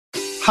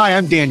Hi,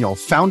 I'm Daniel,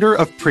 founder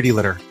of Pretty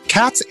Litter.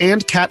 Cats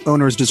and cat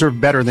owners deserve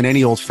better than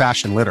any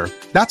old-fashioned litter.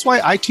 That's why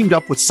I teamed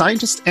up with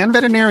scientists and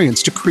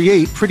veterinarians to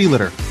create Pretty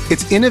Litter.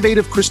 Its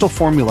innovative crystal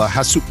formula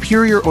has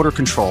superior odor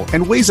control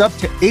and weighs up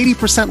to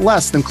 80%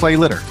 less than clay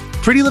litter.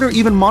 Pretty Litter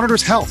even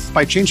monitors health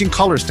by changing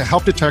colors to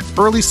help detect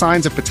early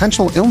signs of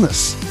potential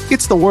illness.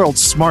 It's the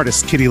world's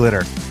smartest kitty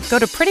litter. Go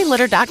to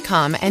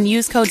prettylitter.com and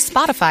use code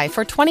SPOTIFY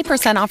for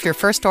 20% off your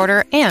first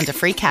order and a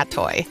free cat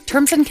toy.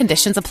 Terms and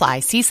conditions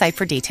apply. See site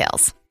for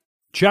details.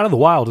 Chat of the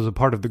Wild is a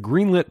part of the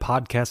Greenlit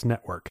Podcast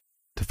Network.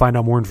 To find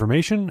out more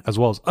information, as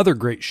well as other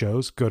great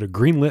shows, go to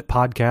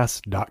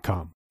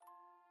greenlitpodcast.com.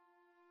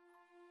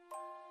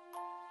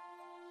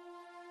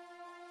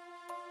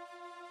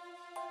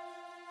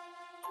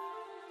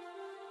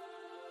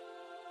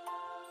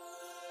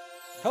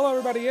 Hello,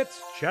 everybody.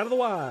 It's Chat of the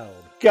Wild.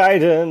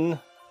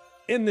 Gaiden.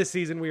 In this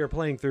season, we are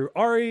playing through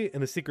Ari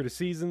and the Secret of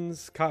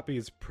Seasons.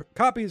 Copies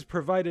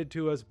provided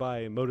to us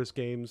by Modus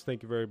Games.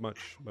 Thank you very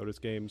much, Modus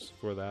Games,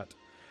 for that.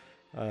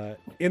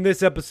 In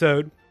this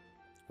episode,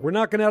 we're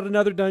knocking out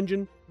another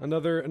dungeon,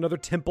 another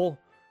temple.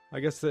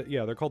 I guess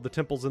they're called the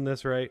temples in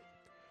this, right?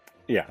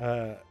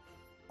 Yeah.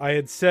 I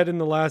had said in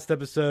the last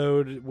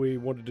episode we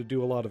wanted to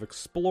do a lot of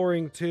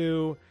exploring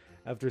too.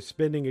 After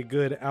spending a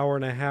good hour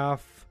and a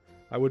half,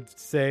 I would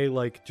say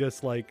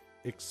just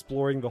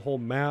exploring the whole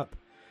map,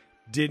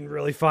 didn't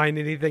really find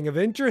anything of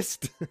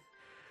interest.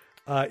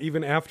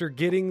 Even after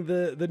getting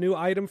the new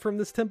item from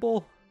this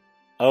temple.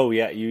 Oh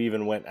yeah, you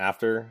even went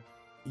after.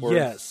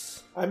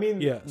 Yes. I mean,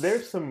 yes.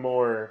 There's some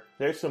more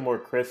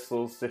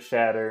crystals to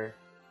shatter.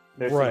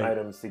 There's some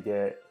items to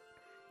get.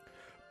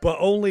 But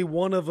only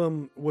one of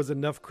them was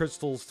enough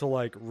crystals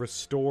to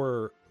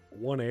restore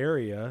one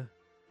area.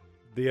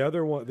 The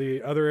other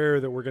area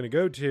that we're going to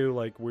go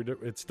to,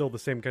 it's still the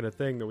same kind of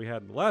thing that we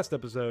had in the last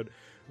episode,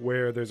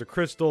 where there's a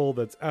crystal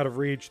that's out of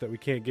reach that we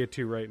can't get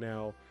to right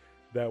now,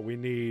 that we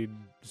need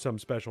some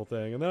special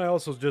thing. And then I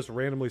also just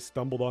randomly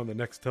stumbled on the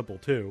next temple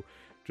too.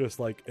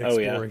 Just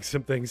exploring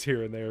some things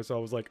here and there. So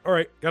I was like, all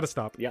right, gotta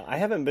stop. Yeah, I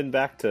haven't been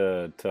back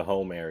to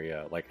home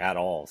area at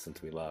all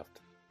since we left.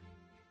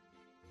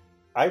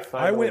 I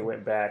finally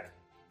went back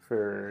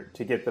to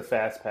get the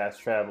fast pass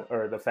travel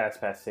or the fast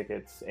pass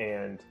tickets,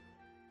 and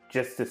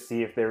just to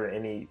see if there were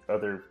any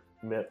other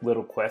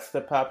little quests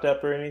that popped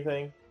up or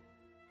anything.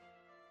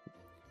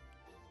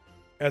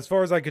 As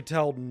far as I could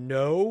tell,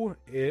 no.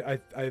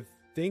 I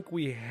think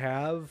we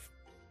have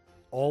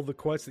all the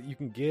quests that you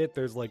can get.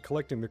 There's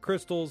collecting the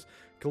crystals,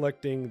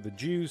 collecting the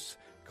juice,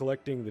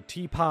 collecting the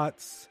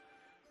teapots.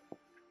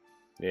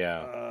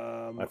 Yeah.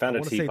 I found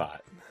a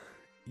teapot.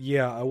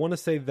 I want to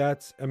say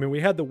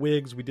we had the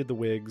wigs. We did the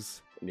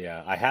wigs.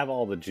 Yeah, I have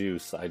all the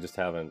juice. I just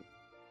haven't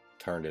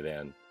turned it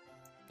in.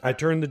 I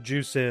turned the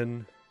juice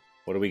in.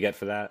 What do we get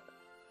for that?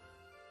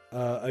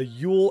 A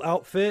Yule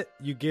outfit.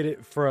 You get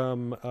it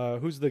from,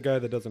 who's the guy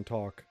that doesn't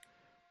talk?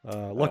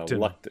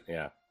 Lukton.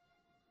 Yeah.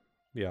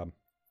 Yeah.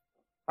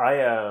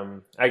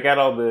 I got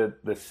all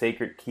the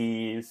sacred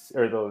keys,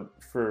 or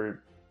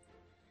for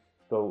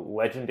the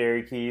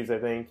legendary keys, I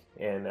think,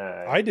 and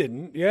I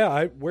didn't.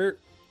 Yeah,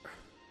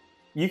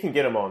 you can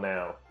get them all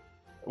now.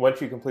 Once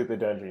you complete the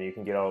dungeon, you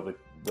can get all the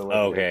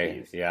legendary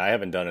keys. Yeah, I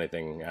haven't done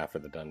anything after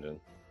the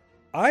dungeon.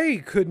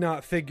 I could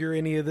not figure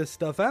any of this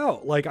stuff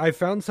out. I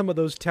found some of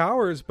those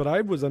towers, but I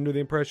was under the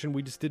impression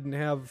we just didn't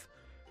have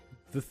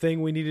the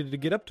thing we needed to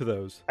get up to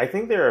those. I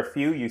think there are a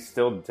few you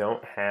still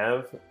don't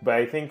have, but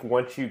I think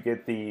once you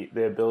get the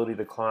ability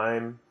to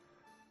climb...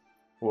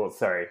 Well,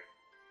 sorry.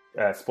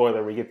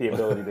 Spoiler, we get the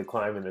ability to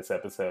climb in this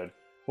episode.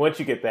 Once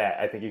you get that,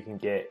 I think you can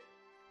get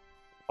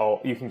all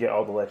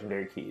the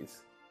legendary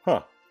keys.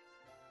 Huh.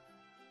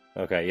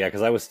 Okay, yeah,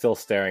 because I was still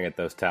staring at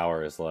those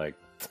towers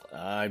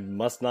I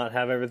must not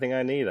have everything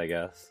I need, I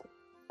guess.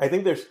 I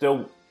think there's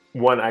still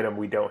one item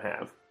we don't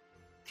have.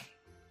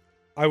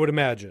 I would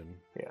imagine.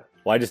 Yeah.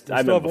 Well,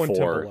 I meant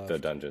before the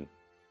dungeon.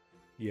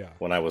 Yeah.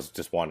 When I was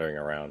just wandering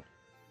around.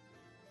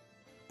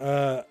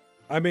 Since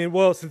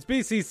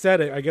BC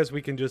said it, I guess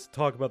we can just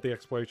talk about the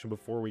exploration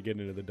before we get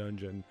into the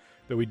dungeon,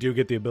 that we do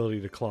get the ability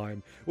to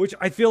climb, which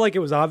I feel like it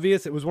was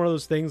obvious. It was one of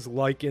those things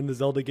like in the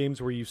Zelda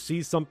games where you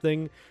see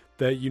something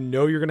that you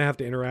know you're going to have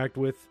to interact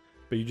with,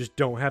 but you just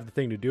don't have the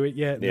thing to do it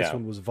yet. And This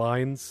one was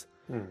vines.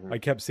 Mm-hmm. I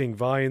kept seeing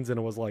vines, and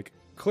it was like,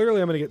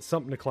 clearly I'm going to get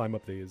something to climb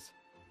up these.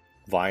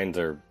 Vines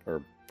or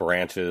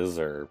branches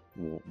or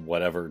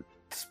whatever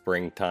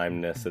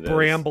springtimeness it is.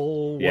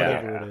 Bramble,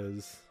 whatever it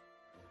is.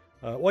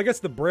 I guess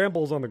the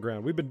bramble's on the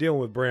ground. We've been dealing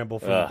with bramble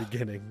from the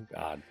beginning.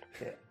 God.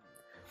 Yeah.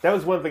 That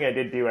was one thing I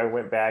did do. I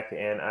went back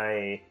and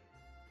I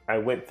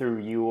went through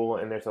Yule,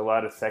 and there's a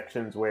lot of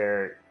sections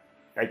where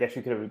I guess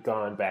you could have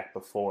gone back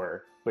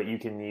before, but you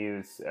can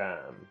use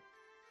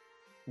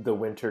the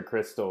winter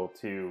crystal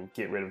to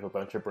get rid of a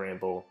bunch of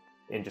bramble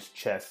in just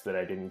chests that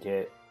I didn't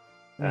get.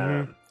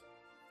 Mm-hmm.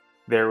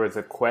 There was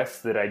a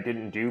quest that I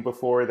didn't do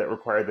before that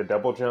required the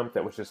double jump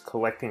that was just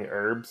collecting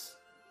herbs.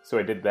 So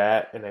I did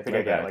that, and I think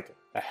I got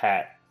a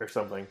hat or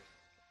something.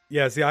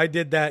 Yeah, see, I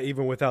did that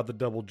even without the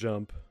double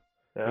jump.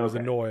 It was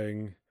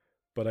annoying,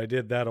 but I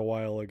did that a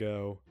while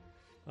ago.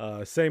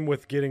 Same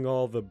with getting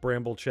all the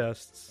bramble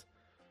chests.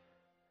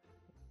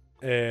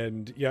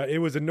 And yeah, it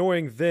was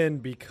annoying then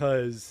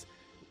because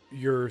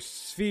your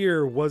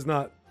sphere was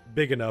not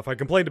big enough. I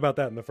complained about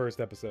that in the first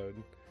episode,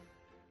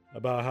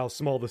 about how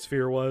small the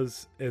sphere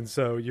was, and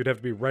so you'd have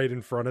to be right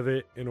in front of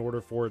it in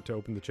order for it to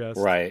open the chest.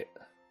 Right.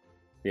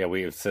 Yeah,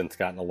 we have since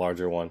gotten a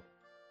larger one.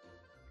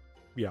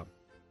 Yeah.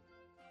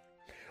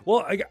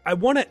 Well, I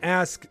want to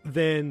ask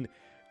then,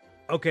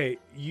 okay,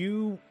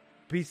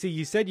 PC,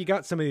 you said you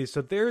got some of these.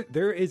 So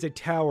there is a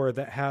tower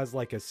that has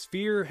like a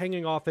sphere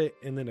hanging off it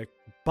and then a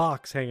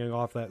box hanging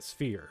off that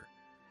sphere.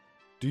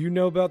 Do you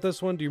know about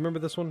this one? Do you remember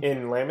this one?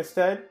 In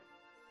Lamistad?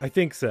 I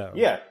think so.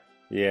 Yeah.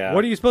 Yeah.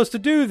 What are you supposed to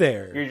do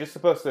there? You're just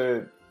supposed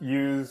to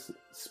use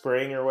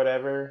spring or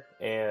whatever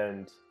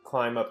and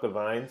climb up the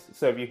vines.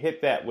 So if you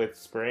hit that with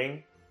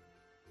spring,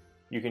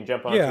 you can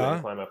jump onto it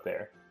and climb up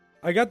there.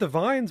 I got the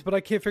vines, but I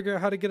can't figure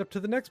out how to get up to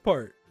the next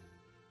part.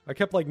 I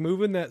kept like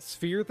moving that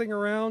sphere thing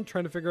around,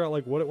 trying to figure out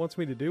like what it wants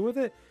me to do with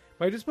it.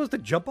 Am I just supposed to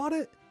jump on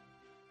it?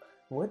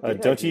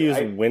 What don't you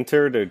use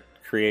winter to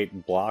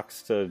create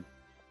blocks to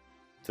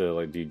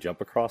like, do you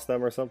jump across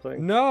them or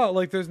something? No,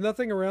 like there's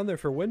nothing around there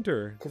for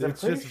winter.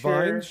 It's just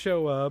vines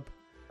show up.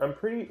 I'm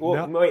pretty...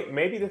 Well, wait,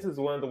 maybe this is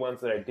one of the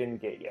ones that I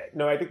didn't get yet.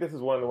 No, I think this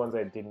is one of the ones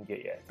I didn't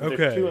get yet. Okay.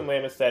 There's two in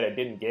Lamistad I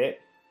didn't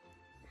get,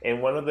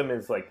 and one of them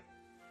is like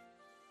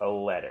a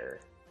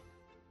letter.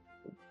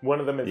 One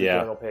of them is a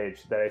journal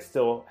page that I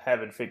still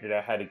haven't figured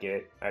out how to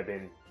get. I've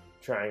been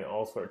trying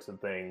all sorts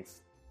of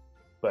things,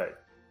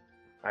 but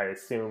I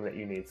assume that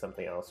you need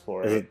something else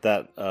for it. Is it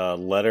that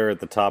letter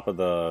at the top of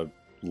the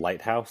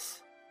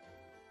lighthouse?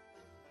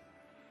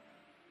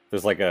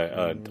 There's like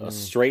a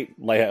straight,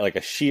 like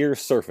a sheer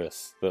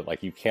surface that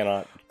like you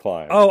cannot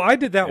climb. Oh, I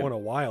did that one a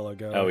while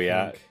ago. Oh,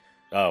 yeah?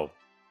 Oh.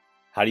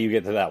 How do you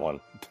get to that one?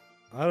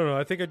 I don't know.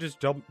 I think I just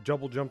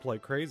double jumped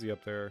like crazy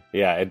up there.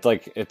 Yeah,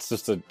 it's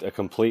just a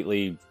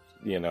completely,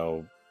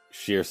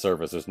 sheer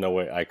surface. There's no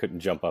way I couldn't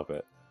jump up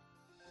it.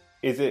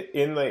 Is it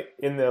in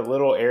the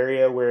little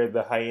area where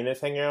the hyenas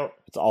hang out?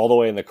 It's all the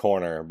way in the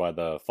corner by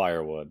the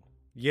firewood.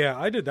 Yeah,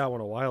 I did that one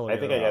a while ago. I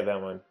think I got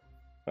that one.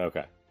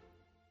 Okay.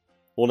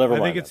 Well, never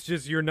mind. I think it's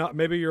just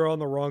maybe you're on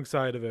the wrong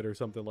side of it or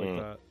something like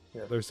that.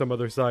 Yeah. There's some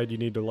other side you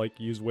need to like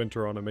use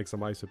winter on to make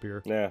some ice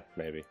appear. Yeah,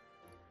 maybe.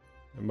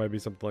 It might be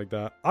something like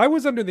that. I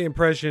was under the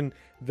impression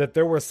that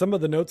there were some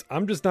of the notes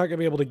I'm just not going to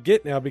be able to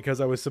get now because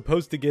I was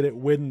supposed to get it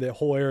when the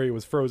whole area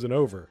was frozen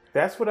over.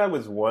 That's what I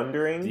was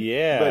wondering.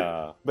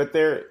 Yeah. But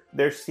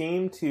there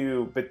seemed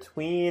to,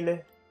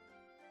 between...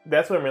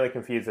 That's what I'm really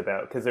confused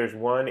about, because there's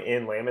one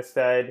in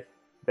Lamistad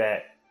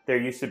that there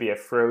used to be a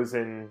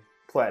frozen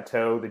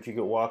plateau that you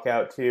could walk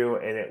out to,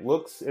 and it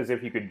looks as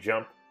if you could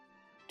jump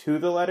to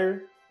the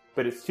letter,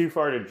 but it's too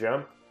far to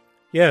jump.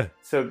 Yeah.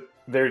 So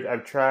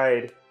I've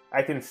tried...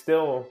 I can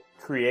still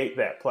create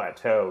that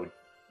plateau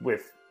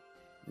with,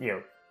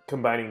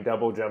 combining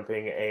double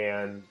jumping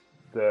and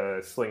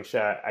the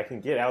slingshot. I can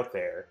get out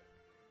there,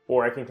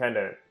 or I can kind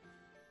of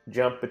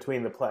jump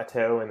between the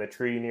plateau and the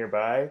tree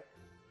nearby,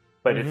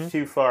 but it's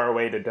too far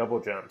away to double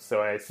jump, so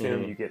I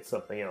assume you get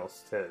something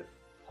else to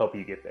help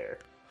you get there.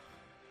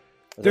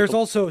 There's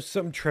also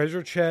some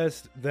treasure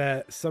chest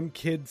that some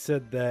kid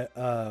said that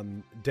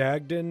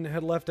Dagden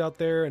had left out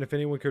there, and if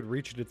anyone could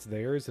reach it, it's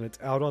theirs, and it's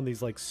out on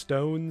these like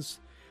stones.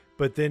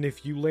 But then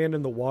if you land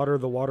in the water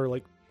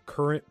like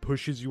current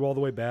pushes you all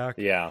the way back.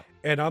 Yeah.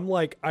 And I'm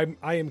like,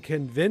 I am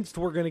convinced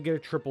we're going to get a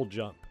triple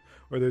jump,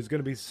 or there's going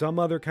to be some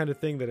other kind of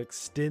thing that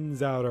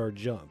extends out our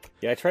jump.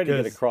 Yeah, I tried to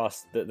get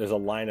across. There's a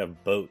line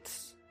of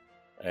boats,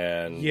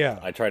 and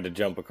I tried to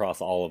jump across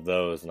all of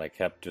those, and I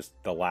kept just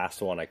the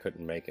last one. I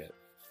couldn't make it.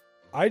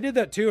 I did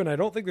that too, and I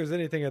don't think there's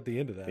anything at the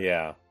end of that.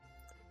 Yeah.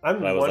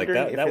 I'm wondering like,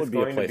 if that it's would be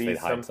a going place to be they'd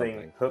hide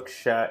something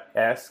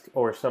hookshot-esque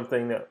or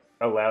something that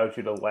allows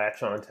you to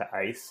latch onto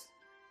ice.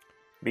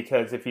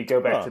 Because if you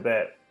go back to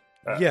that,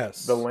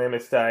 the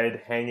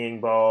Lamistad hanging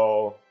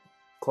ball,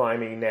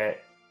 climbing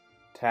net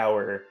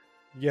tower.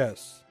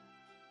 Yes.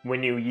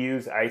 When you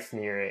use ice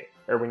near it,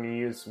 or when you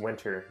use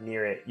winter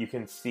near it, you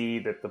can see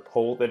that the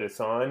pole that it's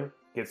on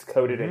gets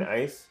coated in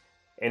ice.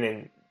 And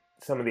in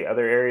some of the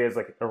other areas,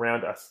 like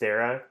around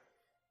Astera,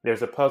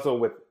 there's a puzzle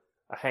with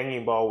a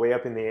hanging ball way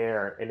up in the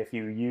air. And if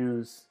you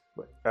use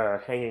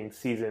hanging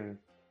season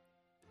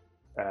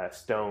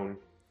stone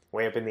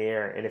way up in the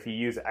air, and if you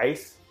use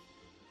ice,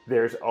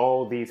 there's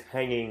all these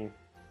hanging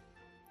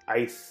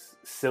ice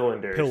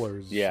cylinders.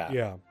 Pillars.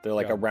 Yeah. They're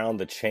like around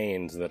the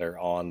chains that are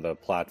on the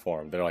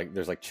platform. They're like,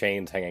 there's like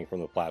chains hanging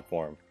from the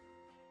platform.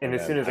 And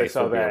as soon as I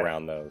saw that,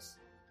 around those,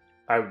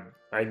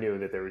 I knew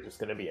that there was just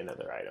going to be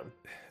another item.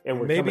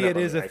 And maybe it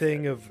is a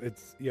thing of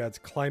it's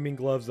climbing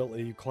gloves that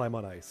let you climb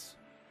on ice.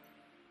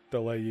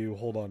 That let you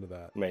hold on to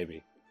that.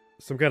 Maybe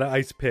some kind of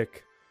ice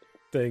pick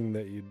thing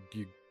that you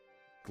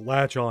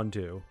latch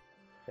onto.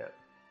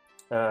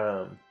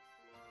 Yeah.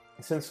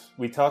 Since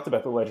we talked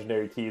about the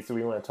legendary keys, do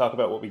we want to talk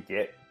about what we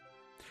get?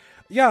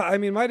 Yeah, I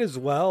mean, might as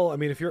well. I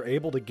mean, if you're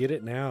able to get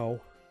it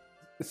now.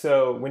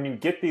 So when you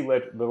get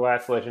the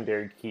last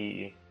legendary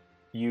key,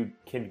 you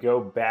can go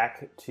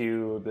back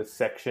to the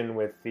section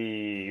with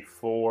the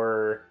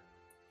 4...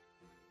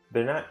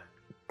 They're not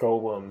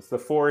golems. The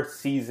 4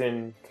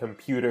 season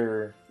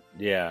computer...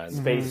 Yeah,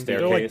 space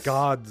they're like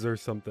gods or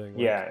something.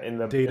 Yeah, in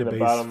the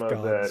bottom gods.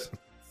 Of the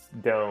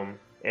dome.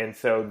 And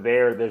so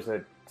there's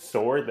a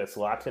sword that's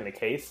locked in a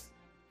case,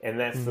 and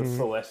that's the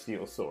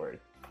Celestial Sword.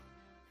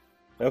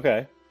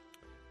 Okay.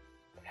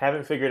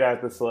 Haven't figured out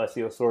if the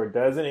Celestial Sword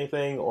does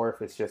anything, or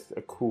if it's just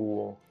a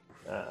cool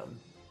I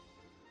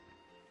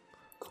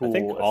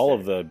think all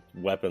of the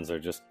weapons are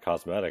just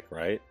cosmetic,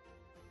 right?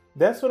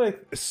 That's what I...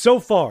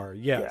 So far,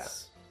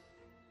 yes. Yeah.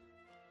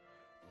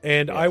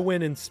 And I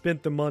went and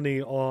spent the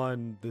money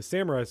on the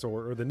samurai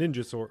sword, or the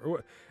ninja sword,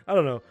 or I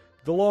don't know,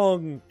 the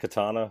long...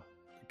 Katana,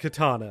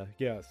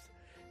 yes.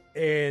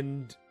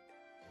 And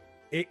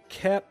it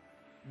kept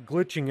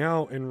glitching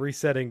out and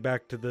resetting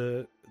back to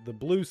the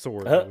blue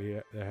sword that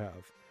we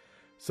have.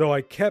 So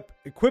I kept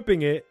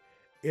equipping it,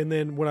 and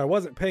then when I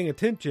wasn't paying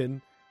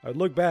attention, I'd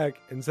look back,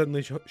 and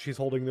suddenly she's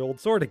holding the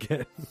old sword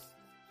again.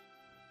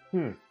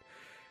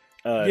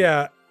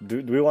 Yeah.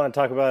 Do we want to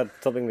talk about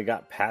something that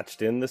got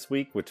patched in this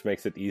week, which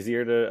makes it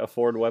easier to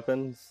afford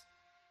weapons?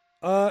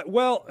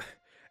 Well,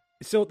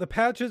 so the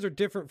patches are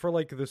different for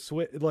like the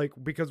Switch, like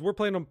because we're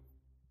playing on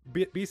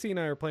BC and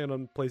I are playing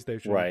on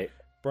PlayStation, right?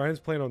 Brian's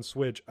playing on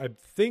Switch. I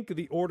think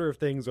the order of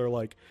things are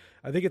like,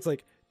 I think it's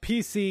like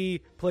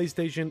PC,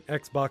 PlayStation,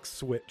 Xbox,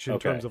 Switch in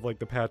terms of like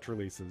the patch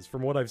releases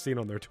from what I've seen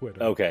on their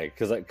Twitter. Okay,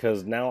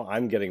 because now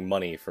I'm getting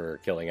money for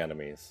killing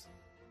enemies.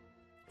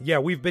 Yeah,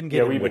 we've been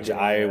getting, which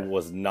I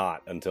was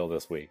not until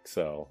this week.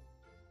 So,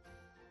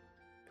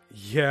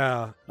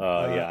 yeah,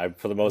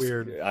 for the most,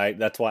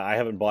 that's why I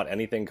haven't bought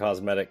anything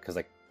cosmetic because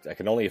I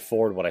can only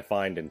afford what I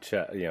find in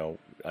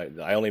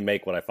I only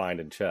make what I find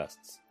in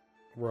chests.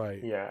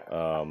 Right. Yeah.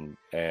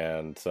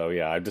 And so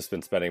I've just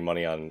been spending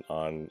money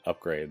on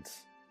upgrades.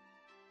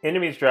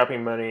 Enemies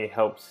dropping money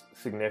helps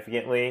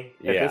significantly.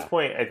 At this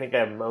point, I think I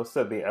have most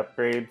of the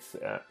upgrades.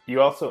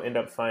 You also end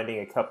up finding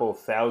a couple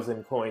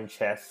 1,000 coin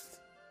chests,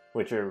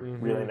 which are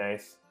really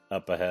nice.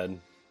 Up ahead.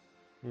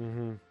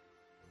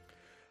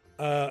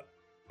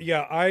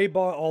 Yeah, I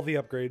bought all the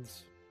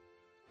upgrades.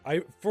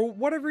 I, for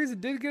whatever reason,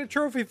 didn't get a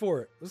trophy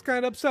for it. I was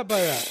kind of upset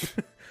by that.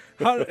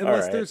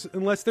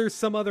 Unless there's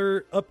some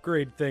other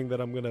upgrade thing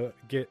that I'm gonna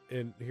get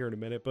in here in a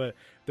minute, but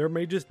there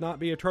may just not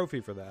be a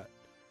trophy for that.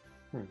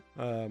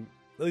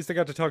 At least I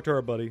got to talk to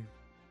our buddy.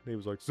 He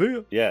was like, "See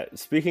ya." Yeah.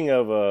 Speaking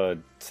of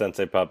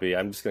Sensei Puppy,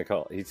 I'm just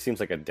gonna he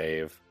seems like a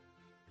Dave.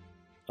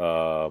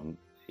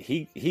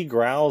 He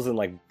growls and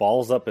like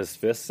balls up his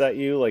fists at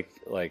you,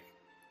 like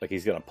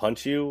he's gonna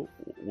punch you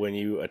when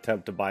you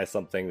attempt to buy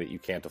something that you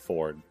can't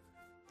afford.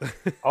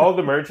 All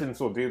the merchants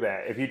will do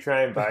that. If you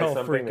try and buy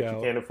something that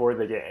you can't afford,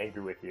 they get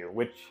angry with you,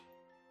 which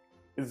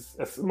is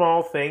a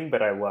small thing,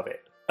 but I love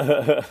it.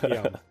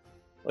 Yeah,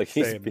 like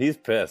he's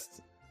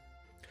pissed.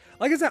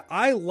 Like I said,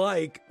 I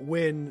like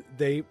when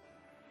they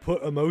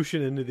put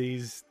emotion into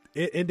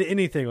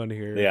anything on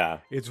here. Yeah,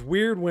 it's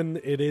weird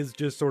when it is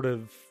just sort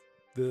of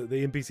the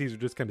NPCs are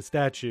just kind of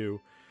statue,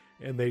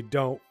 and they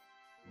don't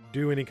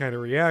do any kind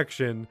of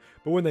reaction.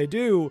 But when they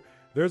do,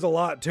 there's a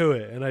lot to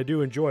it, and I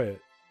do enjoy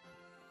it.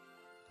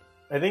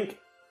 I think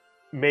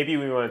maybe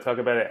we want to talk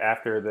about it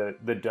after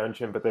the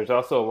dungeon, but there's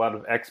also a lot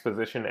of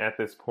exposition at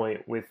this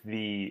point with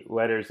the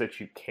letters that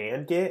you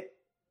can get,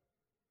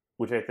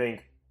 which I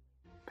think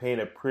paint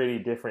a pretty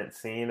different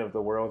scene of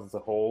the world as a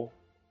whole.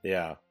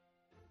 Yeah.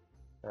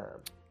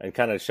 And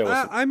kind of show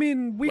us... I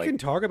mean, we can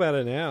talk about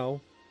it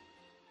now.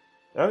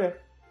 Okay.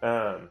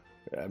 I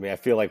mean, I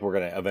feel like we're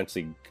going to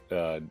eventually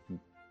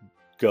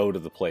go to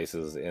the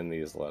places in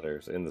these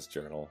letters, in this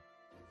journal.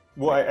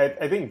 Well,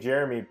 I think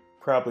Jeremy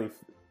probably...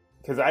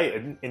 Because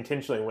I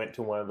intentionally went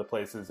to one of the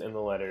places in the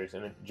letters,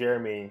 and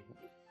Jeremy,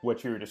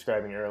 what you were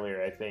describing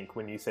earlier, I think,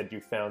 when you said you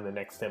found the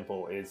next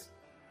temple is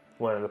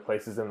one of the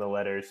places in the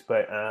letters.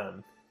 But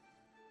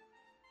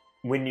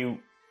when you,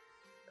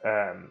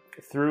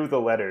 through the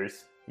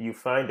letters, you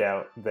find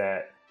out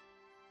that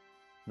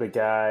the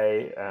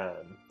guy,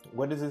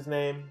 what is his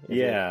name?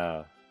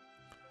 The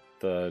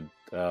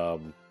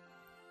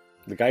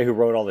guy who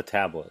wrote all the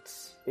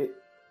tablets.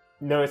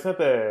 No, it's not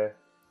the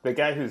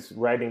guy who's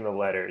writing the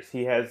letters.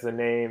 He has the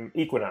name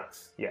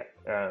Equinox. Yeah.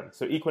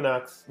 So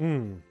Equinox,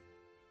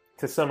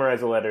 to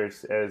summarize the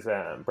letters, as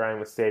Brian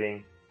was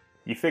stating,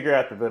 you figure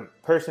out that the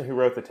person who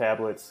wrote the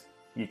tablets,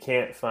 you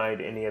can't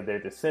find any of their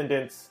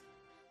descendants.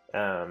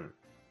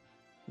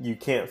 You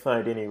can't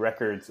find any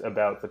records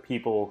about the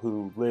people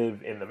who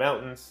live in the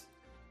mountains.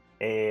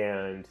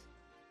 And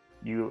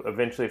you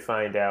eventually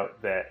find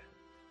out that,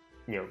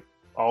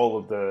 all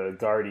of the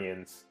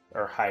Guardians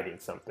are hiding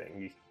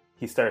something.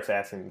 He starts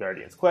asking the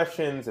Guardians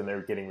questions, and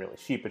they're getting really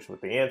sheepish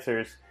with the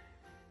answers.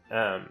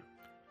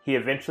 He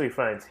eventually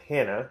finds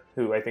Hannah,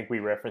 who I think we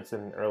referenced in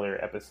an earlier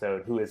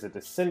episode, who is a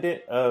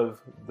descendant of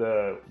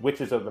the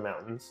Witches of the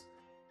Mountains,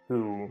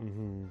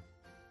 who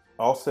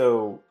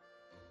also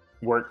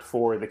worked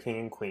for the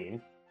King and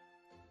Queen,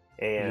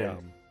 and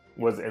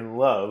was in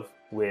love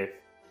with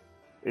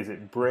is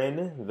it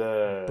Bryn?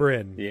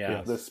 Bryn,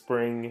 yeah, the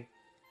spring.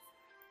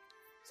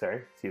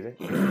 Sorry, excuse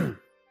me.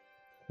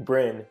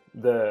 Bryn,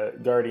 the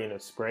guardian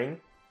of spring.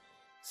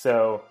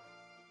 So,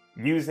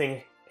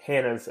 using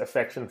Hannah's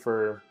affection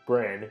for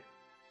Bryn,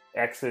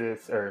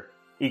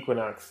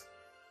 Equinox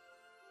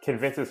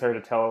convinces her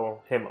to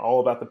tell him all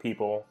about the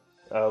people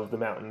of the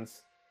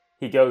mountains.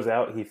 He goes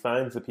out, he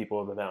finds the people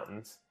of the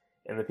mountains,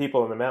 and the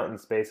people in the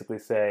mountains basically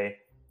say,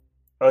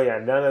 oh yeah,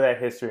 none of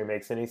that history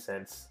makes any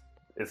sense.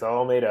 It's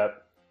all made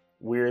up.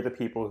 We're the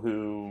people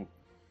who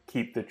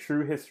keep the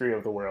true history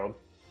of the world.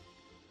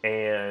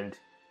 And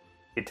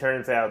it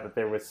turns out that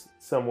there was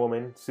some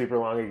woman super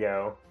long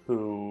ago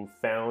who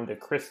found a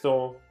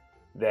crystal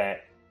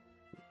that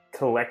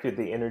collected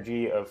the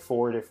energy of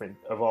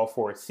all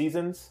four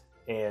seasons.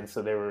 And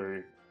so there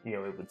were,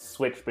 it would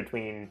switch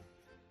between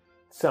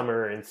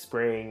summer and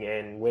spring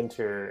and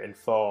winter and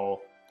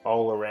fall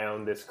all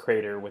around this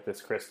crater with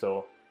this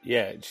crystal.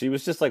 Yeah, she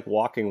was just like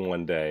walking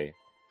one day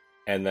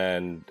and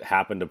then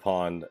happened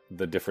upon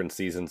the different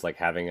seasons like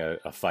having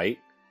a fight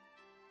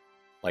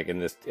like in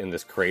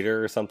this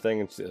crater or something.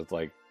 It's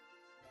like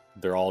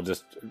they're all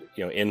just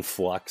in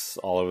flux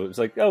all over. It's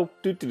like, oh,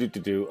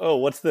 oh,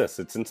 what's this?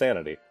 It's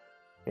insanity.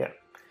 Yeah.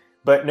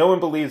 But no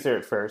one believes her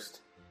at first,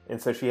 and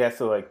so she has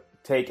to like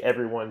take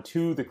everyone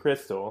to the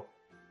crystal,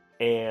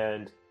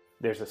 and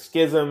there's a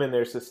schism in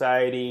their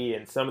society,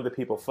 and some of the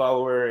people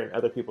follow her and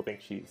other people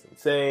think she's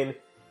insane.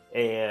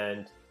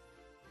 And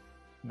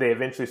they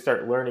eventually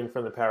start learning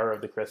from the power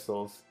of the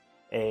crystals.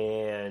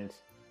 And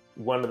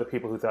one of the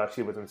people who thought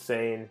she was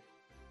insane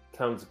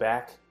comes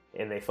back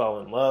and they fall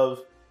in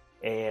love.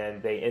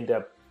 And they end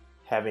up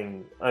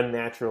having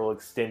unnatural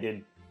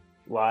extended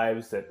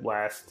lives that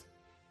last,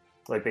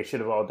 like they should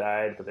have all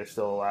died, but they're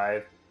still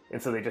alive.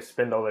 And so they just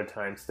spend all their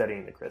time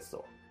studying the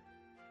crystal.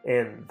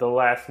 And the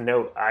last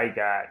note I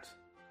got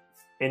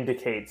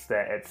indicates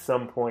that at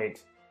some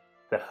point,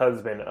 the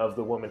husband of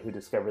the woman who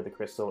discovered the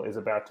crystal is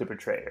about to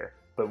betray her,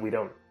 but we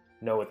don't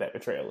know what that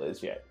betrayal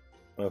is yet.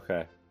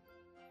 Okay.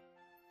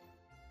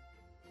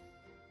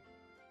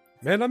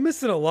 Man, I'm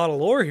missing a lot of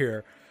lore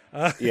here.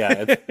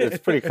 Yeah, it's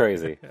pretty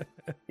crazy.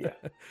 Yeah.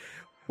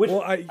 Which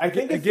well, I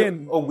think is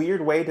a weird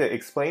way to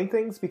explain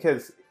things,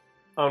 because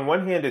on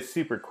one hand it's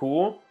super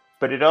cool,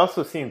 but it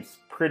also seems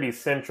pretty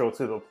central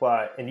to the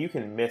plot, and you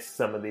can miss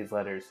some of these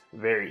letters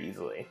very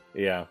easily.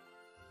 Yeah.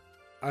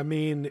 I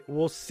mean,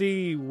 we'll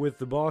see with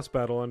the boss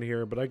battle on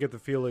here, but I get the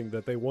feeling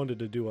that they wanted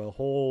to do a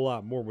whole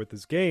lot more with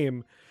this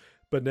game,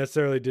 but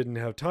necessarily didn't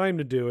have time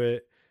to do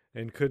it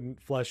and couldn't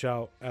flesh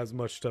out as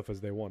much stuff as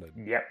they wanted.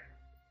 Yep.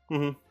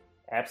 Mm-hmm.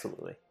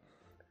 Absolutely.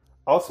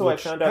 Also,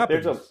 Which I found out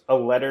happens. there's a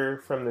letter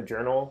from the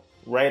journal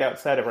right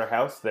outside of our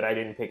house that I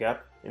didn't pick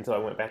up until I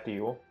went back to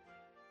Yule.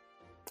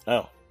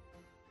 Oh.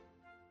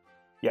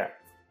 Yeah.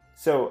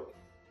 So,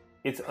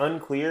 it's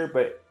unclear,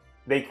 but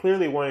they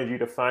clearly wanted you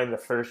to find the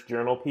first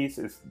journal piece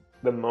is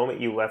the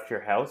moment you left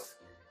your house,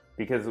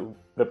 because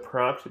the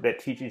prompt that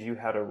teaches you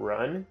how to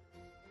run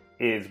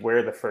is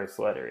where the first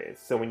letter is.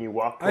 So when you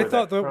walk toward I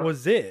thought that prompt,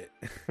 was it.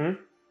 Hmm?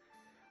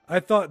 I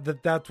thought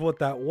that's what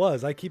that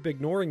was. I keep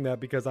ignoring that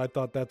because I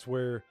thought that's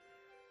where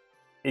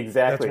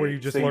exactly. That's where you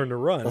just learn to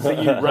run. So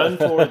you run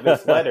toward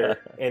this letter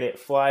and it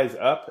flies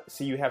up,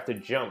 so you have to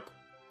jump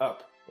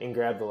up and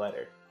grab the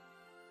letter.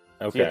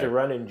 Okay. So you have to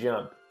run and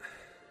jump,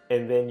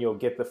 and then you'll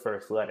get the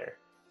first letter.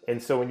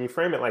 And so when you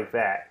frame it like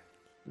that,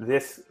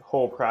 this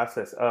whole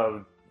process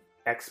of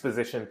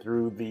exposition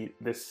through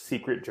this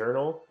secret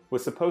journal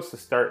was supposed to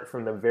start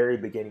from the very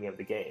beginning of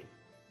the game.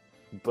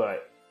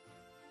 But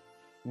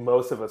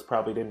most of us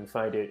probably didn't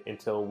find it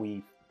until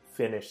we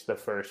finished the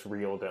first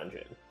real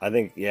dungeon. I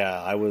think,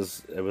 it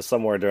was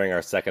somewhere during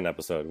our second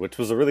episode, which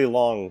was a really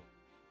long,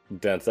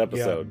 dense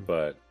episode,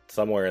 but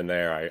somewhere in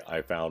there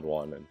I found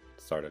one and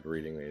started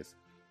reading these.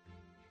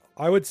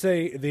 I would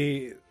say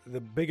the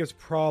biggest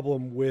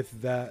problem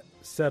with that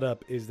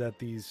setup is that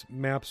these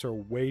maps are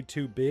way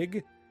too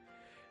big,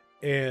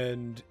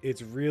 and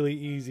it's really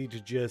easy to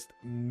just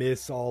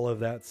miss all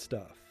of that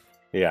stuff.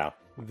 Yeah.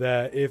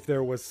 That if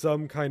there was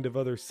some kind of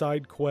other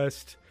side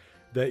quest,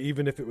 that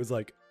even if it was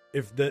like,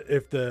 if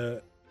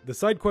the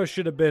side quest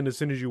should have been as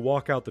soon as you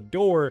walk out the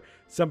door,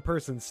 some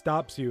person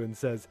stops you and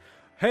says,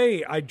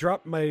 hey, I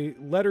dropped my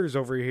letters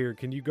over here.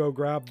 Can you go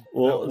grab?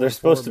 Well, they're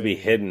supposed to be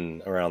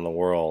hidden around the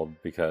world,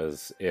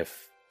 because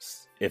if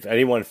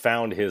anyone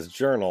found his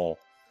journal,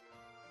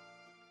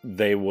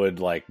 they would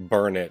like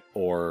burn it,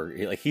 or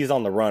like he's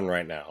on the run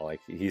right now. Like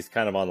he's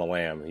kind of on the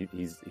lam.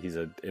 He's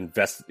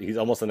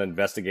almost an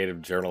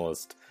investigative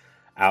journalist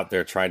out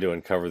there trying to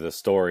uncover the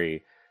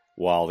story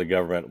while the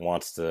government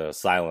wants to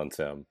silence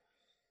him.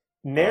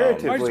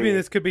 Narratively, I just mean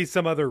this could be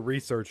some other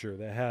researcher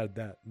that had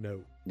that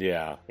note.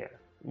 Yeah. Yeah.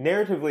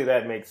 Narratively,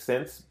 that makes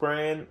sense,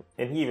 Brian,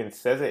 and he even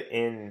says it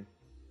in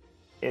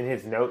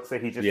his notes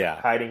that he's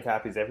just hiding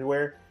copies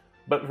everywhere.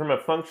 But from a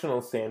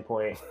functional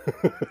standpoint,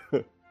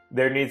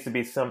 there needs to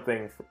be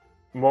something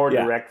more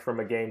direct from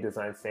a game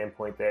design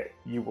standpoint that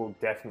you will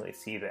definitely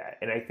see that.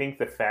 And I think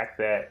the fact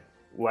that,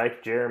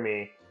 like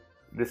Jeremy,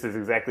 this is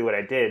exactly what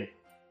I did.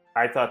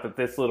 I thought that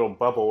this little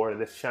bubble or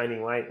this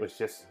shining light was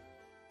just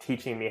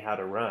teaching me how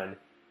to run,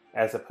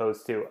 as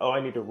opposed to, oh,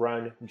 I need to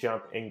run,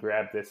 jump, and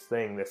grab this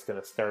thing that's going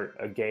to start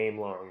a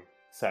game-long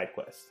side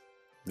quest.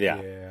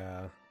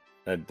 Yeah.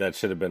 That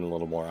should have been a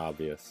little more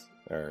obvious,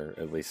 or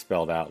at least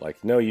spelled out.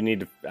 Like, no, you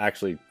need to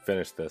actually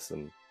finish this,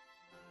 and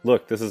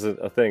look, this is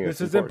a thing.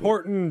 This is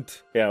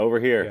important. Yeah, over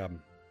here. Yeah.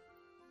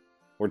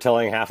 We're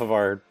telling half of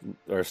our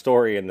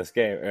story in this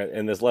game,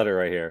 in this letter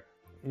right here.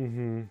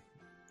 Mm-hmm.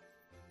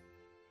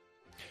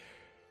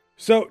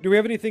 So, do we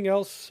have anything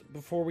else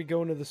before we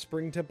go into the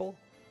Spring Temple?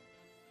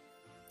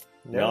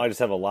 No, I just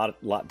have a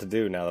lot to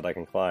do now that I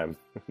can climb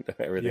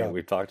everything that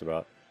we've talked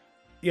about.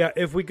 Yeah,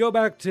 if we go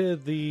back to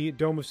the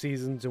Dome of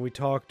Seasons and we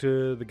talk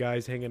to the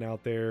guys hanging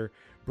out there,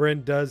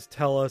 Bryn does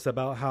tell us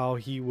about how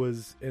he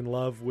was in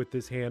love with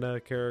this Hannah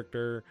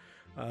character.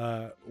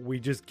 We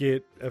just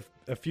get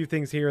a few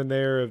things here and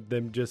there of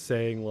them just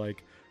saying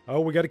like, oh,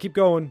 we got to keep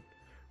going.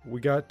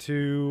 We got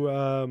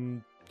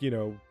to,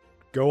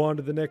 go on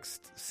to the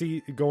next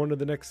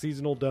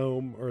seasonal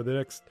dome or the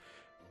next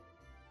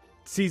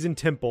season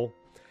temple.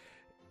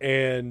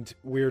 And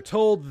we're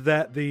told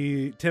that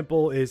the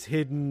temple is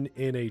hidden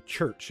in a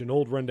church, an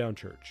old rundown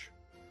church,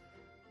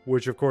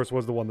 which of course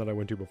was the one that I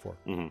went to before.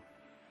 Mm-hmm.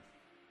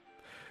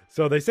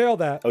 So they say all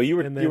that. Oh,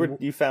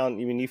 you found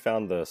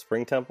the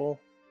Spring Temple?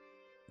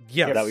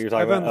 Yes. Is that what you're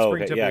talking about?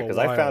 Spring Temple yeah, because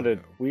I found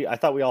ago. I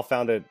thought we all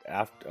found it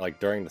after, like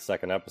during the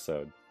second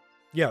episode.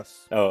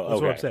 Yes. Oh, that's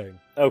okay. what I'm saying.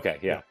 Okay,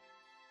 yeah.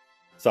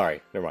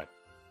 Sorry, never mind.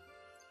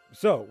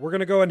 So we're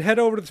gonna go and head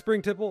over to the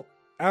Spring Temple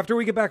after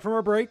we get back from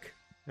our break,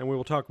 and we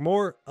will talk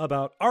more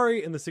about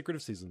Ari and the Secret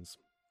of Seasons.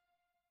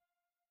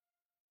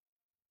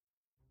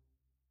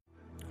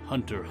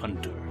 Hunter x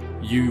Hunter,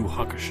 Yu Yu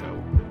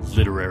Hakusho,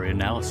 literary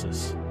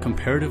analysis,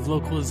 comparative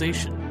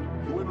localization,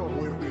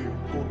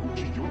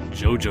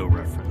 JoJo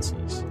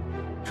references.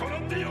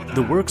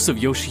 The works of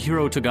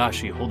Yoshihiro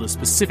Togashi hold a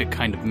specific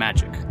kind of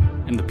magic,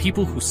 and the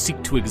people who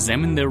seek to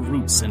examine their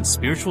roots and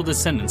spiritual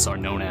descendants are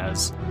known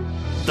as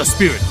the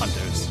Spirit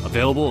Hunters,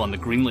 available on the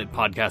Greenlit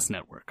Podcast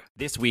Network.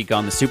 This week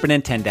on the Super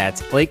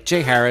Nintendads, Blake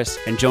J. Harris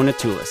and Jonah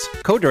Tulis,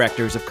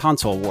 co-directors of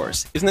Console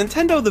Wars. Is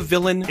Nintendo the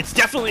villain? It's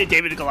definitely a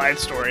David and Goliath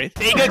story.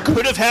 Sega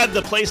could have had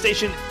the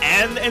PlayStation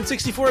and the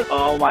N64.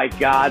 Oh my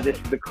god, this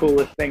is the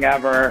coolest thing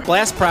ever.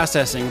 Blast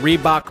Processing,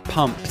 Reebok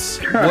Pumps.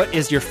 What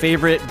is your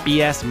favorite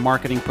BS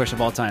marketing push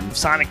of all time?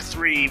 Sonic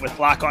 3 with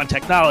lock-on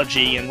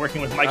technology and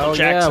working with Michael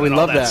Jackson. Yeah, we and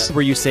love all that.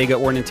 Were you Sega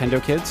or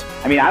Nintendo kids?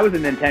 I mean, I was a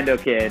Nintendo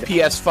kid.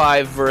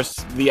 PS5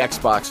 versus the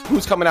Xbox.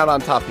 Who's coming out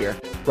on top here?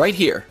 Right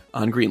here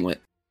on Greenlit.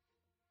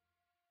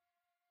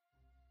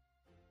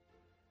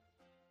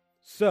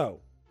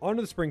 So, on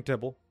to the Spring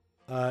Temple.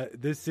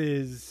 This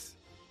is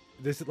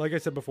like I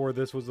said before,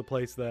 this was the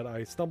place that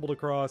I stumbled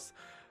across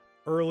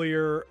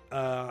earlier.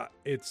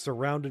 It's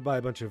surrounded by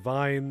a bunch of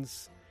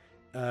vines.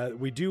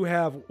 We do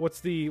have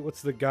what's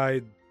the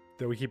guy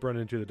that we keep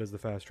running into that does the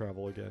fast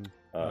travel again?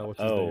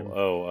 What's his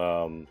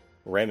name?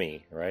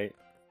 Remy, right?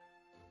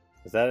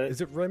 Is that it?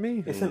 Is it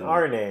Remy? It's an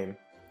R name.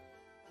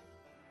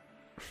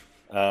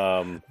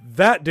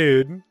 That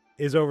dude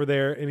is over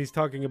there, and he's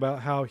talking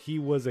about how he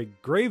was a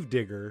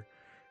gravedigger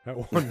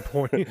at one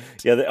point.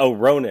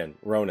 Ronan.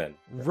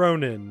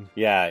 Ronan.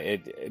 Yeah,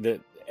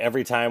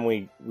 every time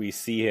we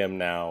see him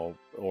now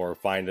or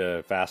find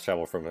a fast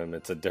travel from him,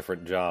 it's a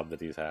different job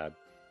that he's had.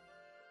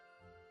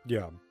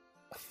 Yeah.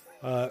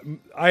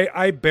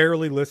 I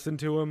barely listen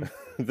to him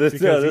because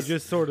he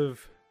just sort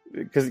of...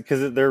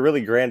 Because they're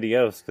really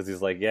grandiose, because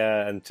he's like,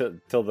 yeah,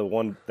 until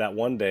that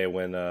one day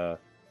when a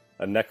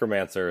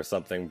necromancer or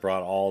something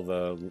brought all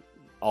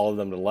of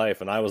them to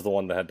life, and I was the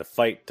one that had to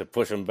fight to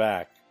push them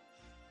back.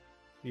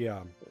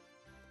 Yeah.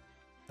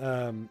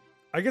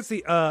 I guess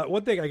the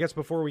one thing, I guess,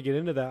 before we get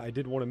into that, I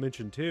did want to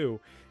mention too,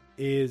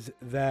 is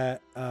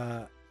that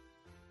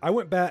I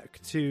went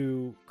back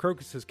to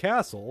Crocus's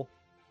castle.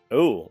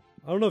 Oh.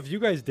 I don't know if you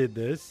guys did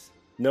this.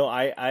 No,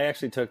 I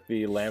actually took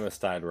the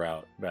Lamistide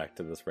route back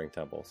to the Spring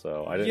Temple,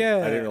 so I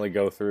didn't really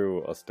go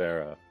through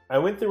Ostera. I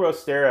went through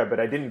Ostera, but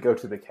I didn't go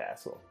to the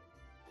castle.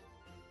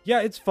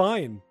 Yeah, it's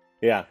fine.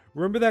 Yeah.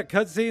 Remember that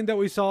cutscene that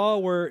we saw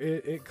where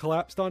it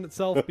collapsed on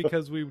itself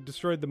because we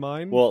destroyed the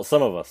mine? Well,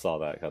 some of us saw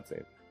that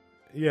cutscene.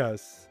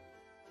 Yes.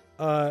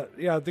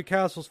 Yeah, the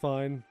castle's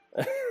fine.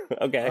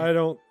 Okay. I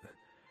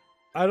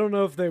don't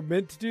know if they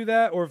meant to do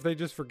that or if they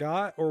just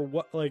forgot or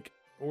what,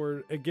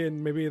 or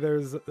again, maybe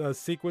there's a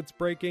sequence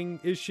breaking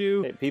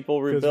issue. Hey,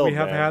 people rebuild. We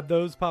have had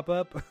those pop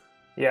up.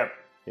 Yep.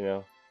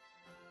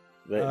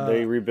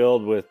 They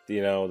rebuild with,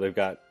 they've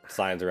got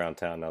signs around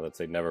town now that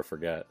say never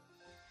forget.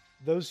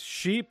 Those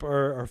sheep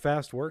are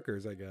fast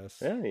workers, I guess.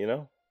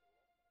 Yeah,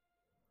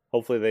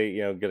 hopefully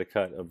they, get a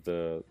cut of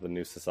the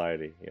new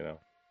society,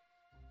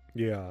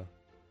 Yeah.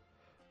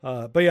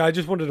 But yeah, I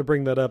just wanted to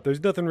bring that up.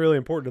 There's nothing really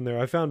important in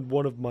there. I found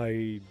one of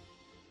my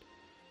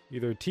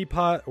either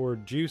teapot or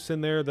juice in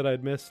there that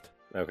I'd missed.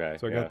 Okay.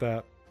 So I got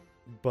that.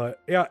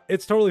 But yeah,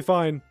 it's totally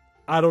fine.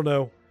 I don't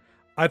know.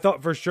 I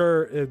thought for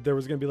sure there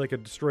was going to be like a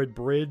destroyed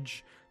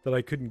bridge that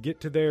I couldn't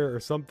get to there or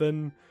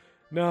something.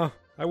 No,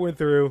 I went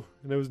through,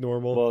 and it was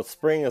normal. Well,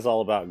 spring is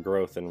all about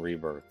growth and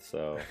rebirth,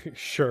 so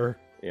Sure.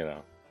 you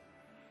know.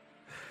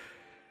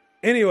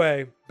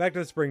 Anyway, back to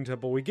the Spring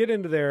Temple. We get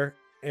into there,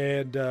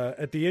 and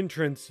at the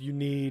entrance, you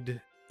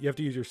have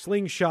to use your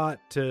slingshot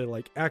to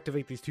like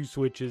activate these 2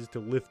 switches to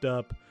lift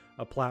up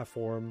a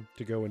platform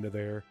to go into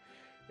there.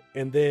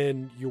 And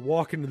then you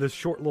walk into this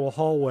short little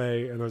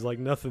hallway, and there's like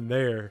nothing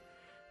there.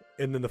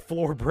 And then the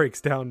floor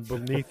breaks down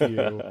beneath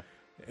you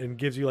and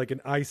gives you like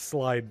an ice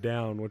slide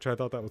down, which I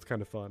thought that was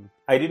kind of fun.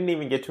 I didn't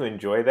even get to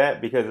enjoy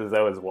that because as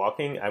I was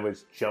walking, I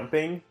was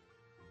jumping.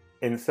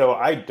 And so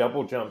I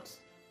double jumped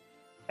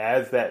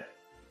as that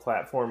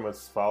platform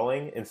was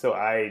falling. And so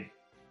I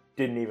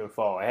didn't even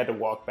fall. I had to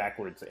walk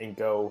backwards and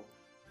go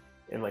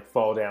and like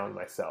fall down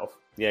myself.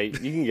 Yeah, you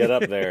can get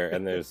up there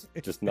and there's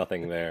just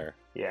nothing there.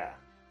 Yeah.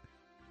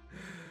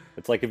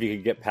 It's like if you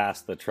could get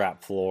past the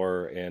trap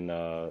floor in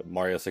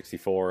Mario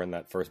 64 in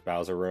that first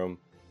Bowser room.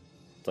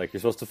 It's like you're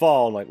supposed to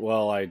fall. I'm like,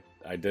 well, I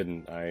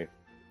didn't. I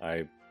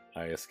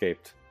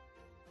escaped.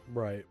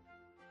 Right.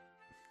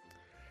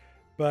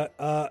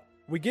 But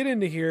we get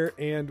into here,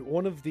 and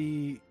one of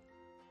the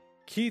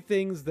key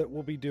things that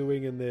we'll be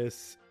doing in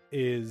this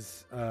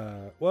is,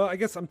 well, I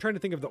guess I'm trying to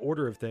think of the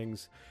order of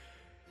things.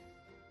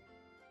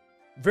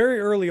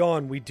 Very early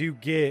on, we do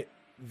get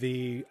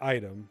the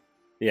item.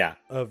 Yeah.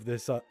 Of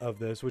this,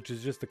 which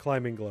is just the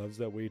climbing gloves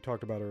that we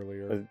talked about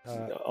earlier.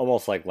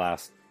 Almost like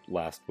last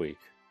week.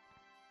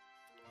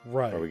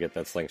 Right. Where we get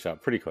that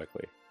slingshot pretty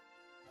quickly.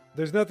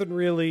 There's nothing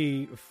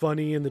really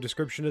funny in the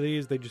description of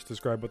these. They just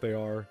describe what they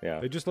are.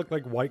 Yeah. They just look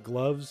like white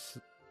gloves.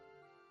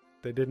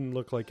 They didn't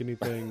look like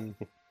anything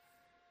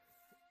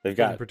They've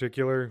got in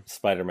particular.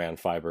 Spider-Man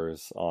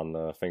fibers on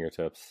the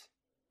fingertips.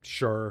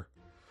 Sure.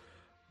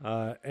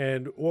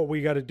 And what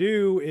we got to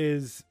do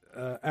is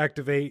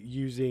activate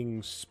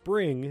using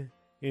spring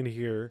in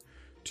here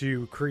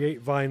to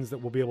create vines that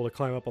will be able to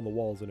climb up on the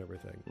walls and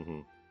everything. Mm-hmm.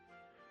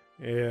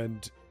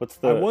 And what's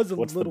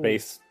the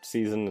base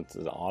season? It's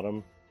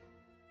autumn.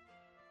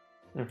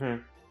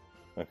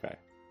 Mm-hmm. Okay.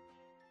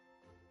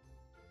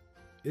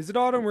 Is it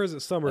autumn or is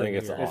it summer? I think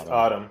it's autumn. It's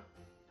autumn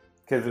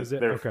because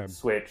they're okay.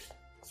 switched.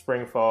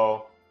 Spring,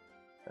 fall,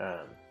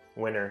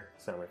 winter,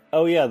 summer.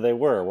 Oh yeah, they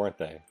weren't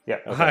they? Yeah.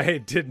 Okay. I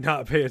did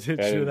not pay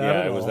attention to that. Yeah,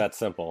 at it was all. that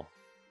simple.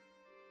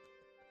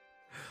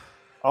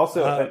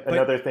 Also,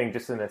 another thing,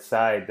 just an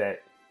aside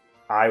that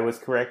I was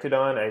corrected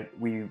on.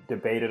 We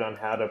debated on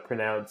how to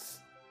pronounce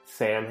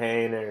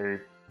Samhain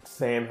or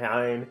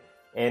Samhain,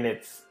 and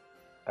it's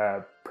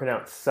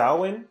pronounced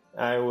Samhain,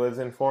 I was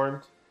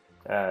informed.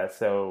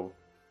 So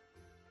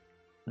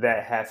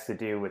that has to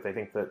do with, I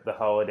think, the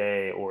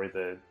holiday or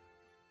the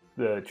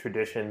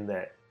tradition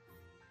that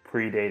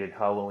predated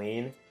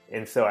Halloween.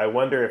 And so I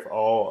wonder if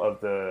all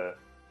of the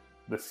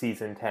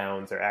season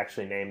towns are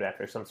actually named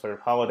after some sort of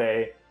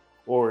holiday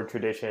or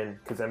tradition.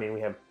 Because, I mean,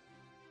 we have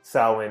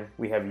Samhain,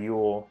 we have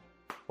Yule.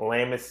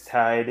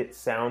 Lammastide, it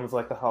sounds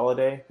like a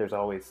holiday. There's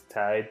always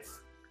tides.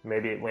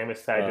 Maybe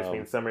Lammastide just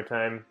means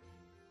summertime.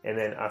 And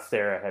then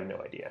Ostera, I have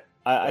no idea.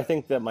 I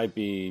think that might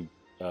be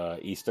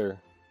Easter.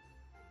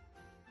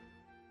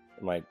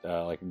 It might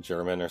like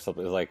German or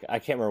something. It's like I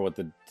can't remember what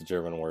the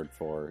German word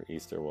for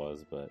Easter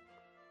was, but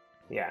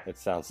yeah, it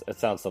sounds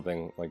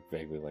something like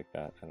vaguely like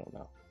that. I don't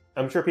know.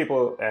 I'm sure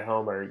people at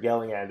home are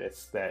yelling at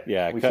us that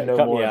we should know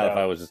cut more me out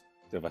about.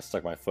 if I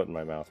stuck my foot in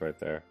my mouth right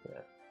there. Yeah.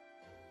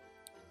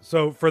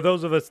 So for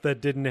those of us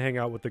that didn't hang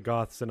out with the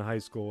Goths in high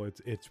school,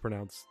 it's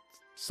pronounced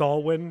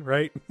Salwin,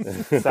 right?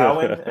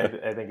 Samhain,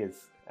 I think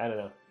it's. I don't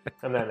know.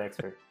 I'm not an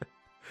expert.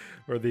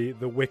 Or the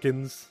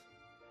Wiccans.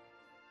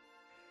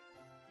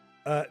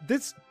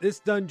 This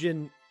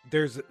dungeon,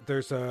 there's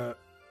a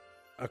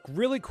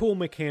really cool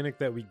mechanic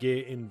that we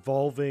get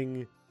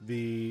involving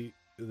the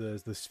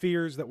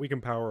spheres that we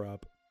can power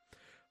up.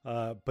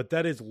 But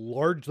that is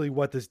largely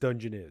what this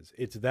dungeon is.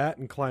 It's that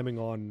and climbing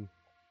on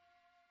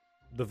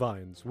the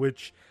vines,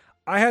 which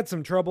I had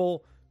some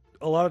trouble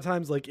a lot of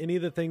times. Like any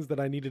of the things that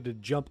I needed to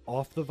jump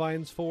off the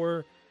vines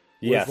for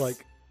was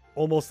like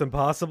almost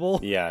impossible.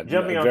 Yeah,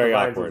 jumping off the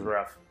vines was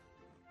rough.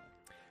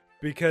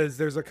 Because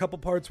there's a couple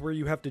parts where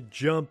you have to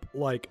jump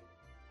like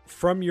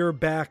from your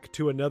back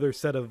to another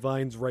set of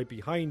vines right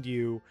behind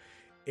you,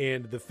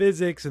 and the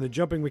physics and the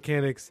jumping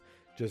mechanics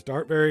just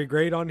aren't very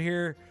great on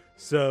here.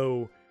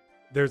 So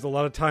there's a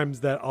lot of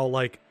times that I'll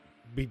like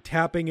be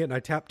tapping it and I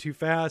tap too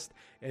fast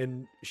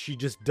and she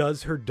just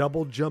does her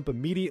double jump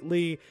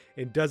immediately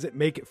and doesn't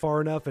make it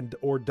far enough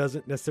or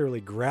doesn't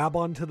necessarily grab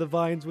onto the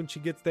vines when she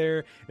gets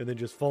there and then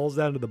just falls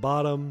down to the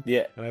bottom.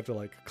 Yeah. And I have to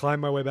like climb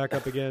my way back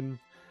up again.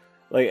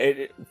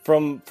 Like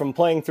from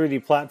playing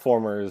 3D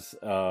platformers,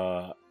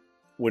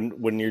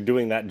 when you're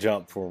doing that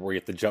jump where you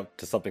have to jump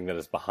to something that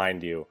is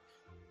behind you,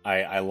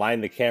 I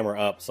line the camera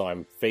up so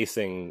I'm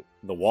facing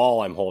the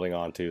wall I'm holding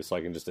on to, so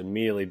I can just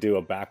immediately do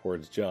a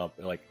backwards jump.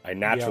 Like I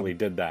naturally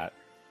did that.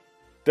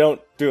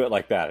 Don't do it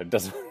like that. It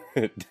doesn't.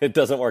 It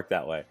doesn't work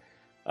that way.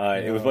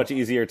 It was much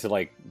easier to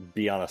like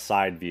be on a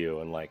side view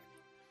and like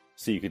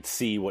so you could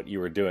see what you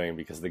were doing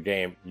because the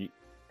game.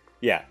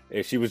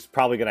 She was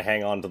probably going to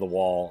hang on to the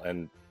wall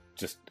and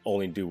just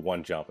only do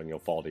one jump and you'll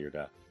fall to your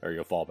death, or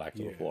you'll fall back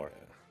to the floor.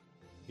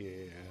 Yeah.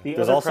 The There's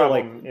other also,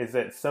 problem is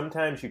that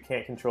sometimes you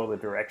can't control the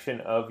direction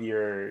of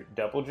your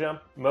double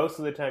jump. Most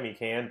of the time you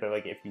can, but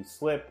like if you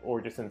slip or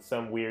just in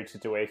some weird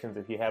situations,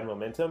 if you have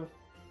momentum,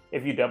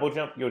 if you double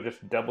jump, you'll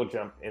just double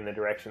jump in the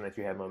direction that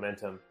you have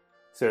momentum.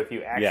 So if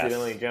you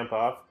accidentally jump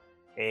off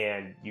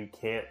and you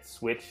can't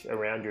switch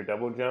around your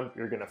double jump,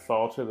 you're going to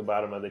fall to the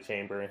bottom of the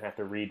chamber and have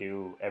to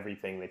redo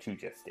everything that you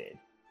just did.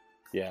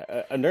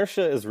 Yeah,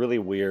 inertia is really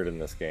weird in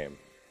this game.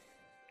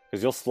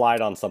 Because you'll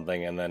slide on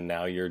something and then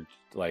now you're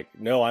like,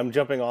 no, I'm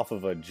jumping off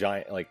of a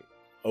giant, like,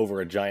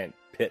 over a giant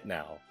pit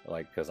now.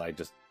 Like, because I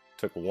just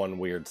took one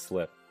weird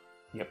slip.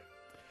 Yep.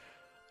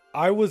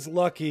 I was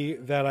lucky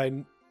that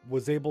I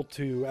was able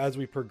to, as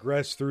we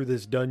progress through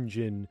this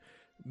dungeon,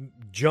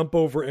 jump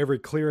over every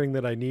clearing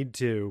that I need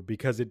to,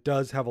 because it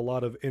does have a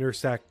lot of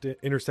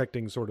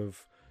intersecting sort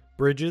of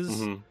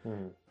bridges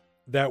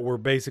that we're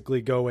basically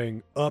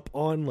going up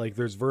on. Like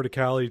there's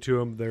verticality to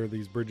them. There are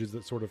these bridges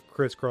that sort of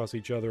crisscross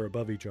each other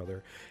above each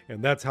other.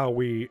 And that's how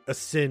we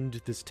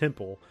ascend this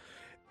temple.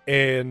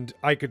 And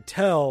I could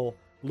tell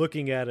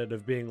looking at it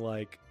of being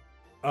like,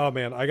 oh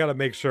man, I got to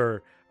make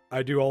sure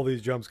I do all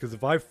these jumps, because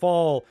if I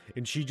fall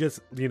and she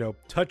just,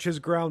 touches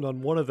ground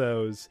on one of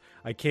those,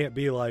 I can't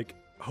be like,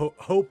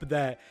 hope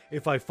that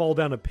if I fall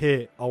down a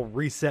pit, I'll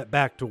reset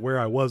back to where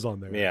I was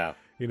on there. Yeah.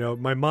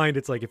 My mind,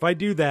 it's like, if I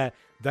do that,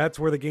 that's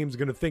where the game's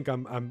going to think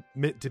I'm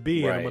meant to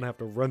be, and I'm going to have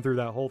to run through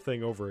that whole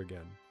thing over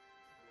again.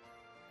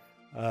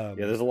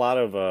 There's a lot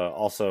of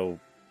also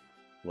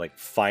like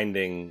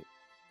finding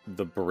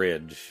the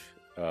bridge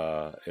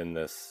in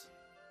this.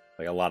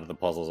 Like a lot of the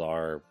puzzles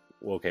are,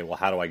 okay, well,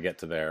 how do I get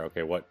to there?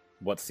 Okay,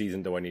 what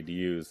season do I need to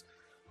use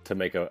to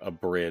make a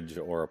bridge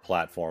or a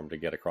platform to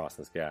get across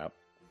this gap?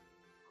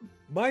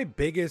 My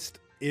biggest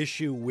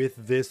issue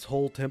with this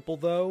whole temple,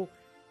 though,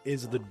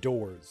 is the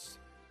doors.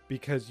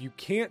 Because you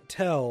can't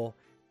tell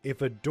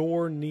if a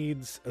door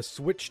needs a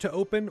switch to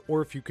open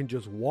or if you can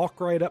just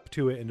walk right up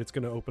to it and it's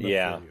going to open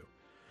up for you.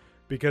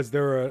 Because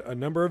there are a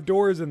number of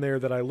doors in there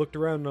that I looked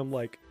around and I'm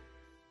like,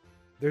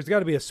 there's got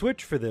to be a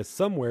switch for this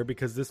somewhere,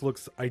 because this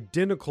looks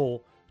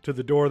identical to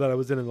the door that I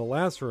was in the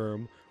last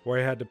room, where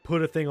I had to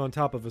put a thing on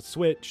top of a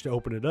switch to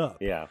open it up.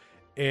 Yeah.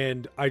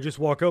 And I just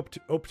walk up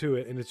to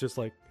it and it's just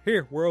like,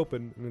 here, we're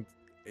open. And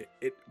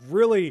it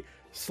really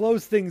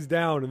slows things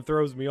down and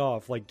throws me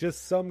off. Like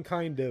just some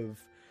kind of,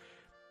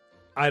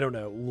 I don't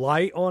know,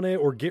 light on it,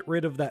 or get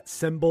rid of that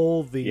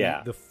symbol,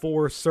 the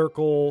 4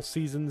 circle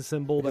season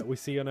symbol that we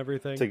see on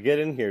everything. To get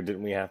in here,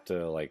 didn't we have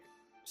to like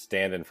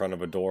stand in front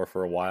of a door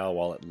for a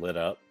while it lit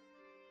up?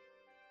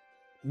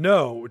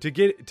 No, to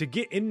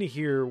get into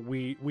here,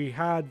 we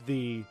had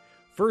the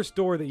first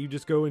door that you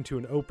just go into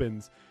and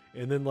opens,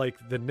 and then like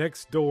the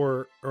next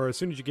door, or as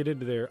soon as you get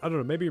into there, I don't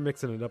know, maybe you're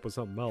mixing it up with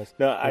something else.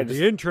 No,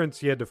 the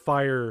entrance, you had to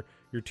fire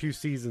your 2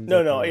 seasons.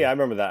 No, yeah, I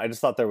remember that. I just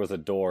thought there was a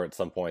door at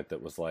some point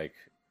that was like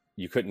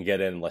you couldn't get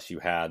in unless you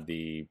had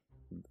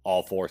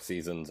all 4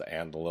 seasons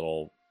and the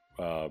little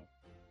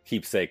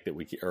keepsake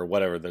or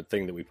whatever, the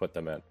thing that we put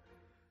them in.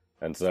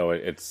 And so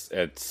it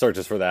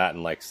searches for that,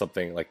 and like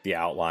something like the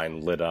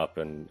outline lit up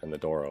and the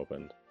door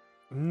opened.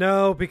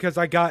 No, because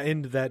I got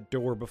into that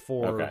door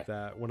before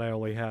that, when I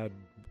only had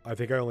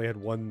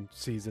 1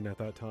 season at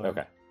that time.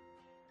 Okay.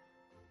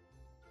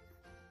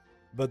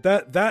 But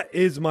that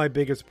is my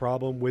biggest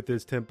problem with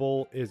this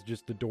temple, is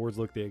just the doors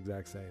look the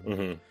exact same.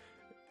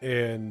 Mm-hmm.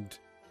 And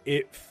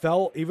it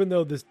felt, even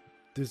though this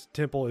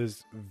temple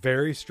is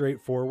very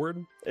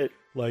straightforward,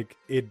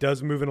 it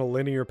does move in a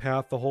linear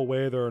path the whole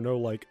way. There are no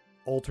like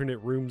alternate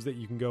rooms that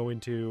you can go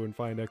into and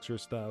find extra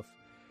stuff.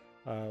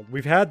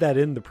 We've had that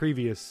in the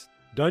previous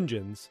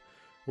dungeons,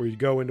 where you'd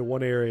go into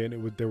one area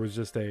and there was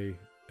just a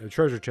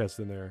treasure chest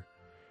in there.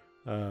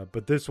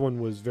 But this one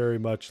was very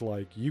much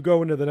like, you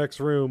go into the next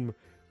room,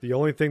 the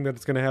only thing that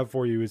it's going to have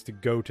for you is to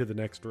go to the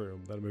next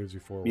room that moves you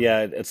forward. Yeah,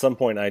 at some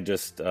point I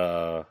just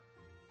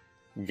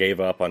gave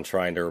up on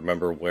trying to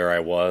remember where I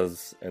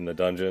was in the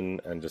dungeon,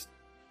 and just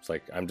it's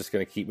like, I'm just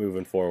going to keep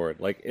moving forward.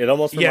 Like it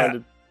almost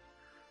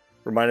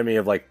reminded me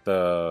of like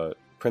the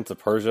Prince of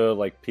Persia,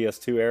 like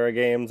PS2 era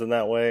games in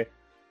that way,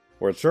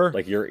 where it's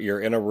like you're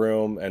in a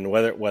room, and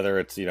whether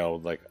it's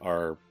like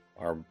our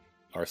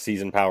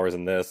season powers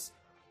in this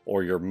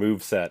or your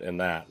move set in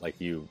that, like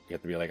you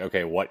have to be like,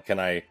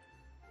 okay,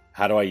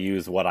 how do I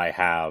use what I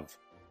have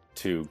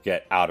to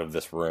get out of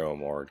this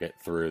room or get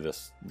through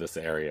this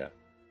area,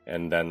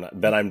 and then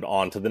I'm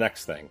on to the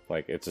next thing.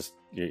 Like it's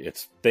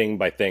thing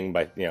by thing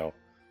by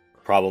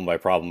problem by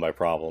problem by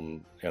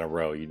problem in a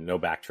row. No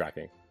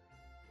backtracking.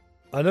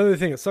 Another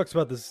thing that sucks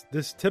about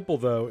this temple,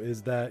 though,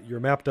 is that your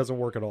map doesn't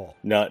work at all.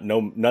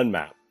 None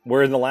map.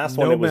 Where in the last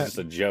one, it was just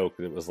a joke.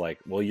 It was like,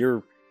 well,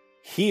 you're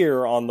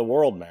here on the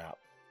world map.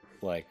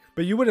 Like,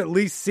 but you would at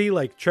least see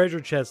like treasure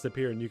chests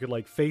appear, and you could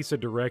like face a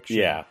direction.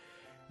 Yeah.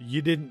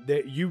 You didn't.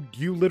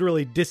 You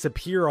literally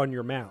disappear on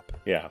your map.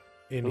 Yeah.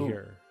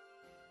 Here.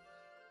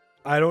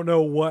 I don't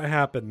know what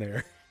happened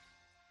there.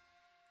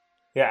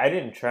 Yeah, I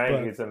didn't try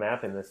and use a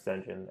map in this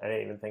dungeon. I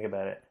didn't even think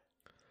about it.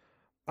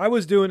 I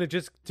was doing it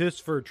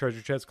just for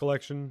treasure chest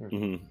collection,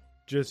 Mm-hmm.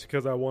 just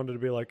because I wanted to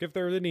be like, if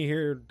there's any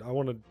here, I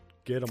want to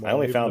get them. I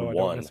only found I one.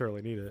 don't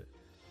necessarily need it.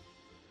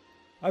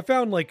 I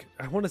found like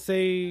I want to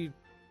say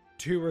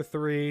 2 or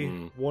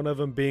 3. One of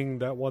them being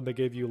that one that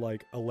gave you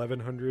like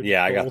 1,100.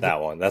 Yeah, I got gold. that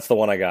one. That's the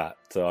one I got.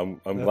 So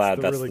I'm glad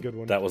the that's really good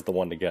one. that was the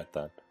one to get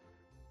then.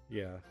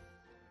 Yeah.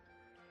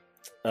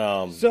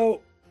 Um,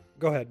 So,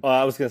 go ahead.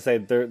 I was gonna say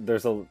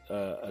there's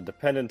a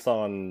dependence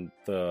on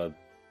the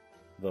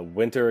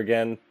winter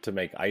again to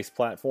make ice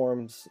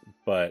platforms,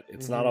 but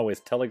it's not always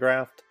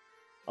telegraphed.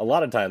 A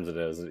lot of times it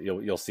is.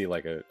 You'll see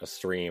like a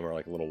stream or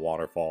like a little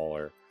waterfall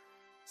or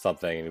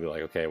something, and you'll be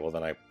like, okay, well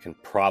then I can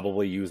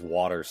probably use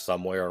water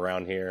somewhere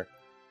around here.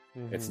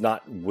 It's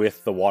not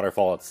with the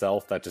waterfall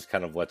itself. That just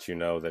kind of lets you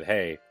know that,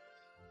 hey,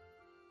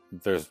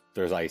 there's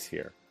ice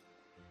here.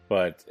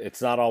 But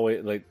it's not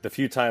always, like, the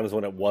few times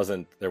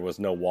when there was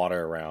no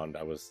water around,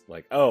 I was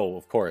like, oh,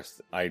 of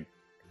course,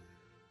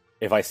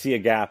 if I see a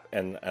gap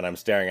and I'm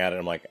staring at it,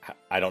 I'm like,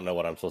 I don't know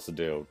what I'm supposed to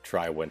do.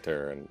 Try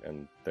winter,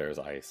 and there's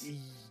ice.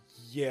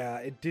 Yeah,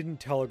 it didn't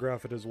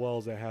telegraph it as well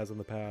as it has in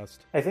the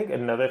past. I think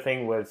another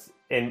thing was,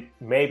 and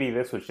maybe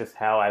this was just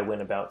how I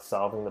went about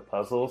solving the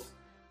puzzles,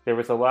 there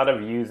was a lot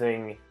of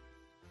using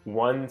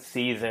one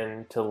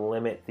season to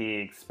limit the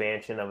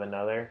expansion of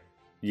another.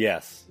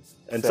 Yes,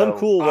 and So, some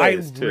cool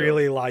ways, I too.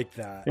 really like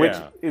that. Which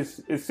Yeah.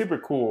 is super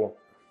cool,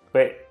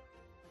 but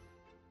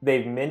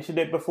they've mentioned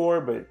it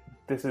before, but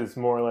this is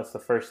more or less the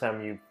first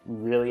time you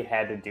really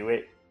had to do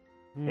it.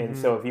 And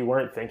so if you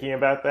weren't thinking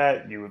about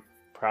that, you would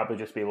probably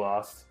just be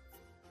lost.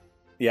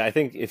 Yeah, I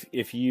think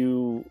if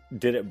you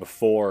did it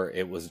before,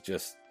 it was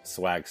just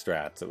swag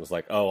strats. It was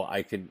like, oh,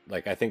 I could,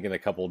 like, I think in a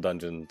couple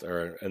dungeons,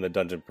 or in the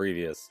dungeon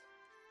previous,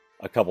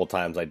 a couple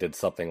times I did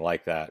something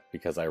like that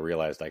because I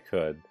realized I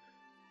could.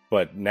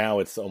 But now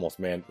it's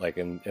almost like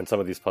in some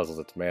of these puzzles,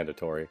 it's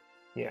mandatory.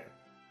 Yeah.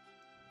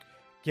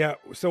 Yeah,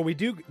 so we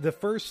do the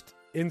first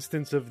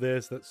instance of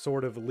this that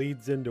sort of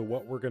leads into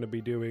what we're going to be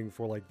doing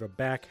for like the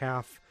back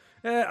half.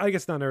 I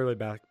guess not early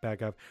back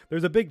half.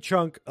 There's a big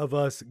chunk of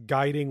us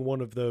guiding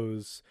one of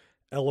those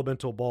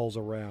elemental balls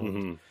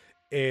around.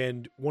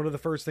 And one of the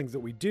first things that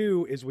we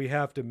do is we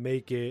have to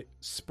make it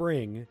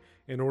spring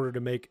in order to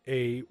make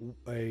a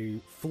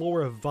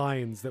floor of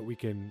vines that we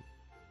can,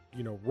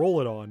 roll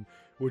it on,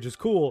 which is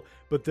cool.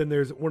 But then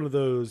there's one of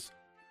those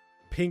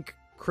pink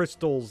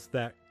crystals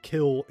that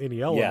kill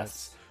any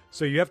elements. Yes.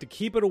 So you have to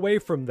keep it away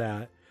from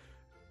that.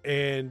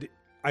 And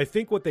I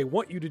think what they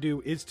want you to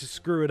do is to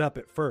screw it up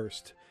at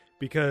first,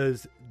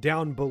 because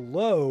down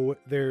below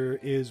there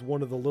is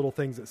one of the little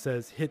things that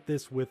says hit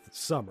this with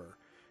summer.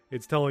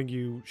 It's telling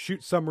you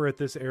shoot summer at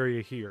this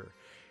area here.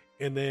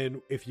 And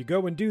then if you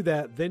go and do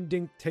that,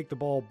 then take the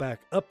ball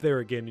back up there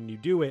again and you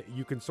do it,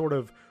 you can sort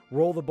of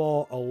roll the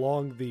ball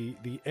along the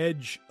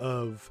edge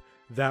of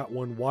that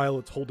one while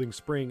it's holding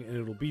spring, and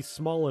it'll be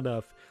small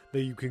enough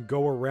that you can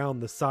go around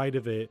the side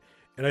of it.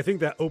 And I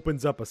think that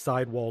opens up a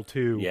side wall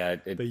too. Yeah,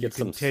 it that you gets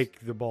can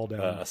take the ball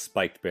down. A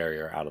spiked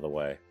barrier out of the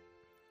way.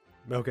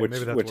 Okay, which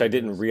maybe that's which what I it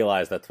didn't is.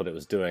 realize that's what it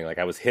was doing. Like,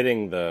 I was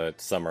hitting the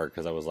summer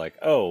because I was like,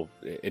 oh,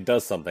 it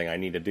does something. I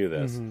need to do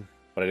this.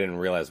 But I didn't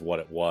realize what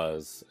it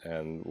was.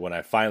 And when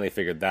I finally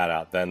figured that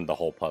out, then the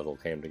whole puzzle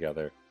came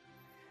together.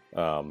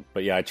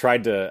 But yeah, I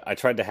tried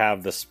to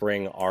have the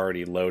spring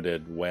already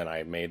loaded when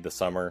I made the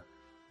summer,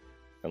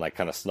 and like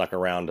kind of snuck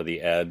around to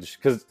the edge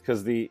because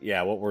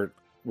what we're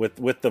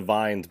with the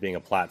vines being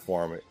a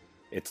platform,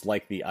 it's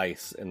like the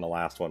ice in the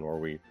last one where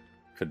we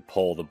could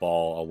pull the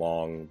ball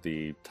along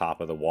the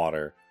top of the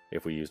water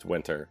if we used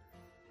winter.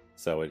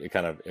 So it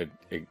kind of it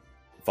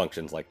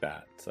functions like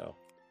that. So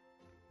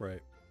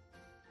right.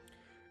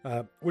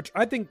 Which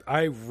I think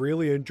I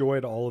really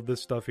enjoyed all of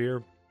this stuff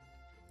here,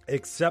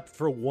 except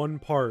for one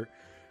part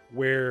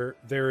where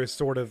there is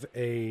sort of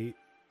a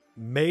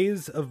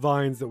maze of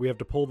vines that we have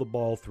to pull the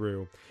ball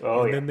through.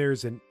 Then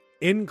there's an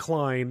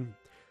incline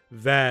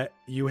that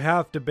you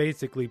have to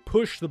basically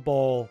push the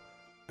ball.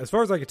 As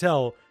far as I could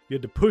tell, you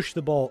had to push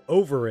the ball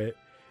over it,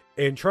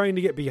 and trying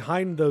to get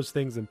behind those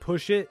things and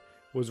push it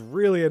was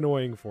really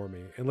annoying for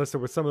me, unless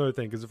there was some other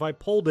thing. Because if I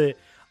pulled it,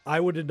 I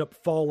would end up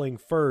falling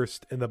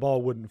first, and the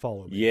ball wouldn't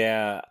follow me.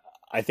 Yeah,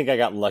 I think I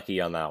got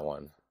lucky on that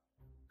one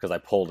because I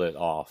pulled it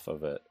off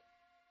of it.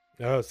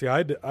 Oh, see,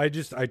 I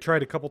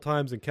tried a couple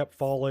times and kept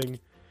falling.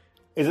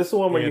 Is this the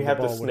one where And you the have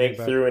to ball went snake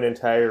back. through an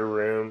entire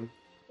room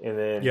and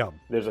then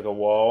there's like a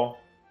wall?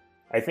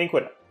 I think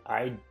what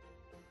I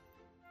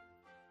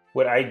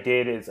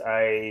did is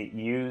I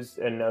used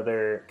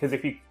another, because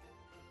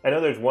I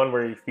know there's one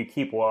where if you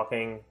keep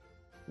walking,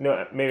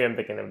 no, maybe I'm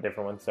thinking of a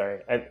different one. Sorry,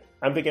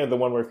 I'm thinking of the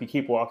one where if you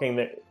keep walking,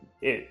 that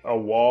a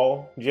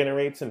wall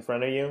generates in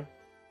front of you.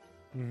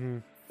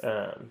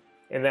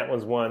 And that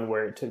was one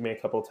where it took me a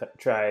couple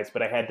tries,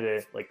 but I had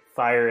to like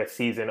fire a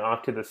season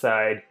off to the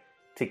side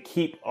to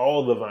keep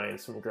all the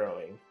vines from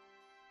growing,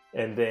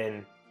 and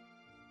then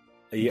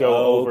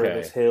go over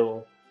this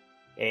hill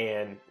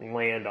and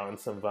land on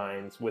some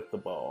vines with the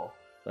ball.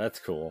 That's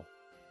cool.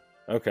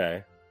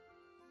 Okay.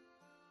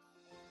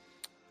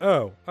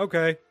 Oh,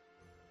 okay.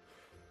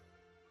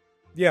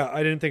 Yeah,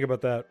 I didn't think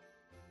about that.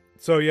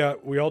 So yeah,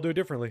 we all do it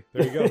differently.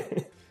 There you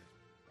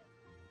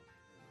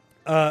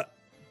go.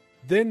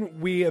 Then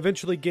we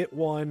eventually get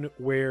one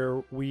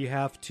where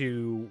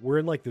we're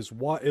in like this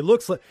water. It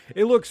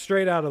looks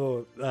straight out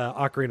of the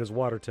Ocarina's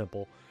water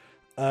temple.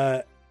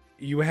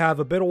 You have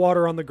a bit of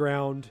water on the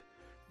ground,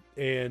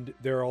 and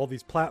there are all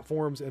these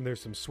platforms, and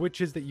there's some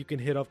switches that you can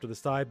hit off to the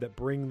side that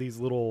bring these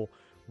little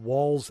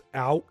walls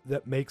out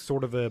that make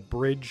sort of a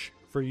bridge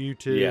for you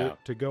to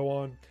go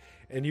on.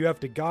 And you have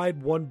to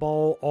guide one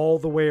ball all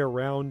the way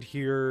around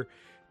here,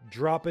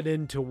 drop it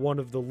into one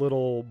of the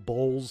little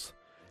bowls,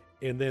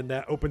 and then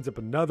that opens up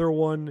another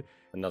one.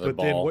 Another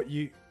ball.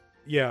 Then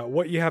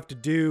what you have to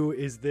do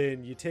is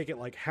then you take it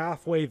like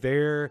halfway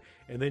there,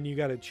 and then you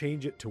got to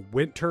change it to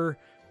winter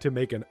to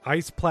make an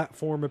ice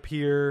platform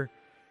appear.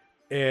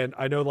 And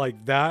I know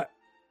like that,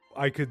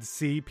 I could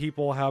see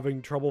people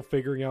having trouble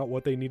figuring out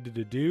what they needed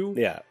to do.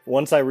 Yeah.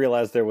 Once I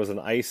realized there was an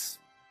ice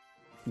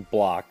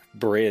block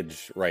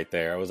bridge right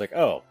there, I was like,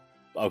 oh,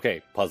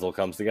 okay, puzzle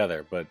comes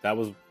together. But that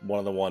was one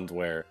of the ones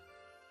where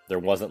there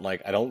wasn't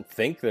like, I don't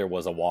think there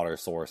was a water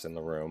source in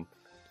the room.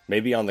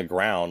 Maybe on the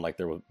ground, like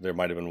there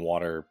might have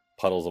been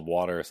puddles of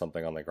water or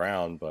something on the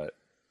ground, but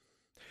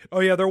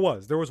oh yeah, there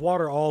was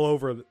water all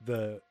over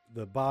the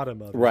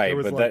bottom of it. Right,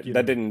 but like,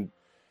 that didn't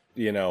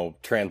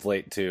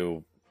translate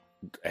to,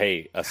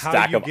 hey, a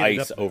stack of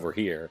ice over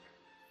here.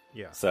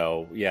 Yeah.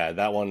 So yeah,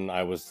 that one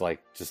I was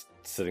like just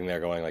sitting there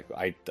going like,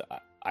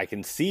 I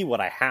can see what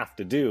I have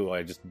to do,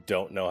 I just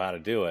don't know how to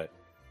do it.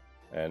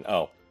 And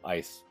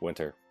ice,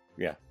 winter,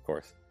 yeah, of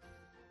course.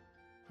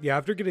 Yeah,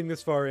 after getting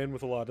this far in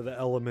with a lot of the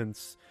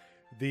elements,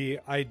 the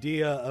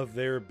idea of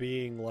there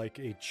being like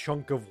a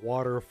chunk of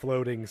water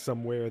floating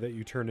somewhere that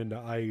you turn into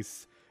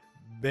ice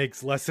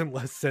makes less and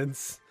less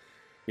sense.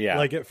 Yeah.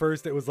 Like at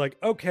first it was like,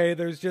 okay,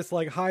 there's just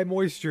like high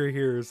moisture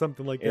here or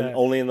something like that.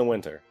 Only in the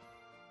winter.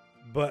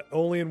 But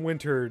only in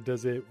winter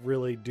does it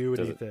really do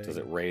anything. Does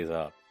it raise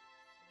up?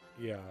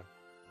 Yeah.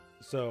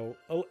 So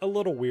a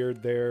little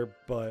weird there,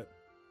 but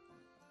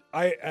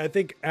I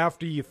think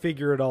after you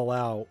figure it all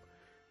out,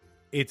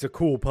 it's a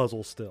cool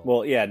puzzle still.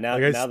 Well, yeah.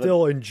 I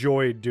still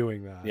enjoyed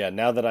doing that. Yeah.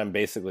 Now that I'm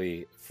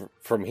basically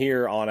from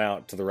here on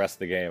out to the rest of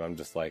the game, I'm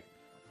just like,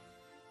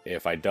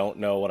 if I don't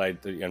know what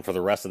and for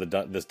the rest of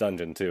this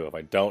dungeon too, if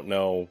I don't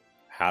know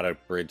how to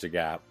bridge a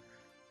gap,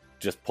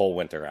 just pull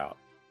winter out.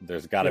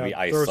 There's got to be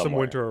ice throw somewhere. some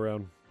winter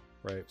around.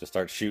 Right. Just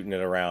start shooting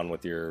it around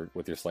with your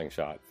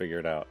slingshot. Figure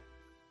it out.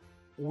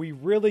 We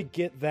really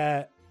get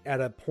that at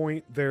a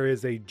point. There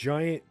is a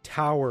giant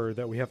tower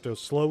that we have to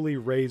slowly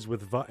raise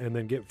with and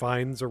then get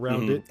vines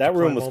around it. That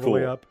room was all cool. The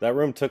way up. That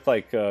room took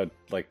like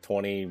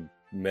 20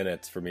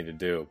 minutes for me to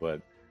do,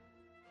 but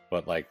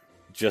like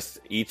just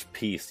each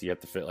piece you have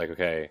to fit like,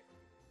 okay,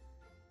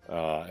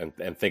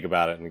 and think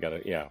about it and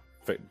gotta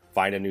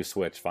find a new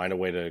switch, find a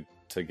way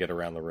to get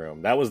around the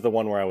room. That was the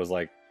one where I was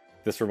like,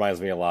 this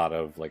reminds me a lot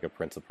of like a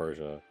Prince of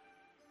Persia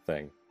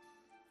thing.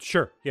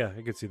 Sure, yeah,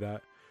 I could see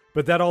that.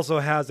 But that also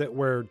has it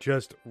where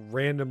just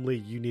randomly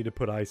you need to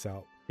put ice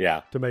out.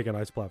 Yeah. To make an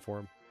ice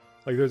platform.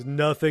 Like there's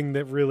nothing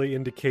that really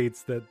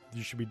indicates that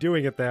you should be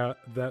doing it that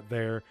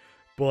there,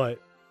 but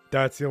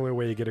that's the only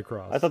way you get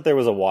across. I thought there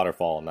was a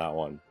waterfall in that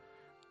one.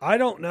 I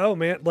don't know,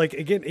 man. Like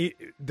again,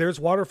 there's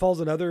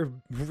waterfalls in other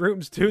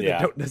rooms too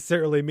that don't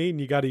necessarily mean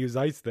you got to use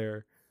ice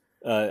there.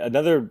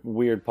 Another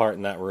weird part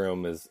in that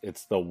room is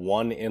it's the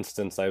one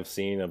instance I've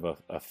seen of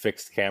a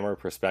fixed camera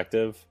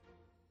perspective,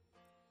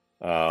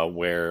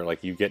 where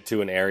like you get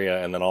to an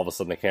area and then all of a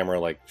sudden the camera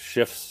like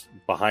shifts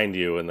behind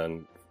you and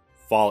then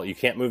you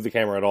can't move the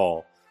camera at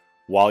all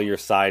while you're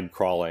side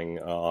crawling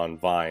on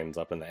vines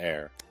up in the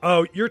air.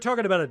 Oh, you're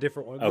talking about a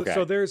different one. Okay.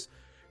 So there's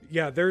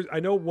I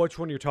know which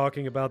one you're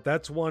talking about.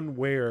 That's one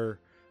where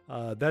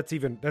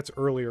that's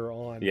earlier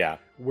on. Yeah.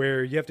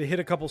 Where you have to hit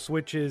a couple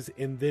switches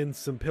and then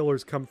some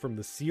pillars come from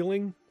the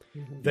ceiling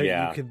that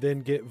you can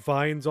then get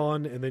vines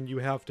on, and then you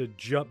have to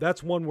jump.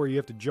 That's one where you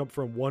have to jump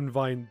from one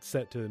vine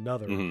set to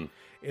another. Mm-hmm.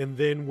 And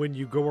then when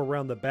you go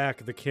around the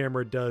back, the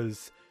camera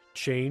does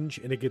change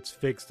and it gets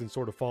fixed and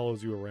sort of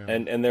follows you around.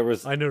 And there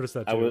was, I noticed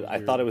that too. I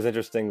thought it was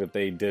interesting that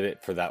they did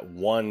it for that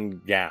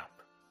one gap.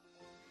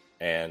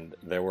 And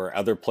there were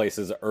other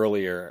places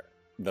earlier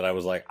that I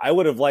was like, I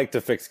would have liked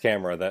to fix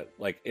camera that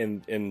like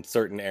in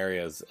certain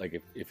areas,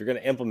 like if you're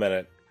going to implement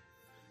it,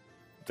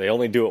 they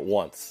only do it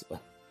once.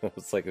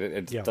 It's like,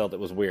 it felt it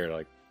was weird.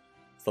 Like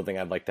something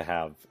I'd like to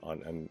have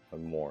on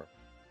more.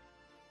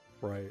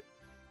 Right.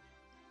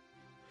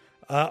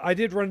 I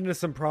did run into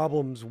some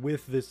problems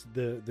with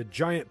the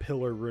giant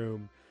pillar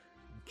room.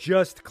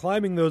 Just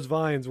climbing those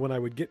vines, when I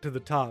would get to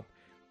the top,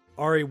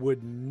 Ari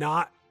would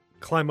not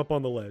climb up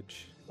on the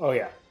ledge. Oh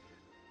yeah.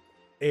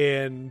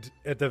 And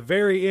at the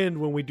very end,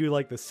 when we do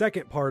like the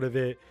second part of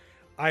it,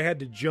 I had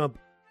to jump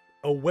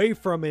away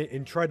from it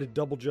and try to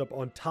double jump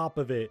on top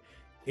of it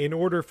in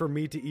order for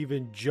me to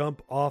even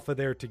jump off of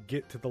there to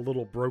get to the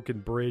little broken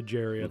bridge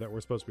area that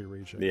we're supposed to be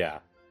reaching. Yeah.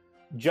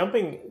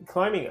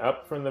 Climbing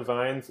up from the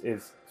vines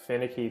is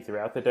finicky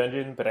throughout the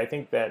dungeon, but I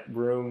think that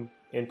room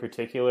in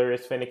particular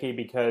is finicky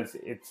because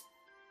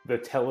the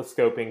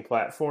telescoping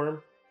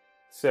platform.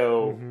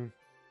 So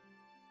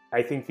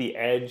I think the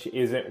edge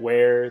isn't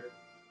where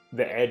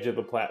the edge of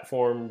the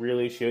platform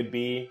really should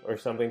be, or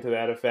something to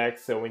that effect.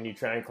 So when you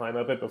try and climb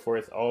up it before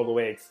it's all the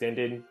way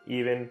extended,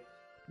 even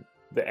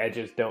the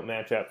edges don't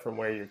match up from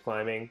where you're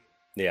climbing.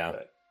 Yeah.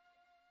 But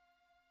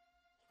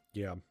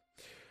Yeah.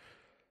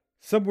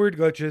 Some weird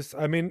glitches.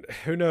 I mean,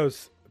 who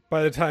knows?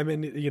 By the time,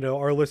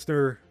 our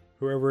listener,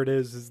 whoever it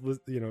is,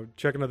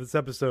 checking out this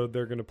episode,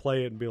 they're going to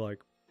play it and be like,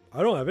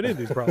 I don't have any of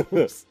these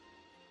problems.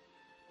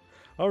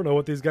 I don't know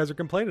what these guys are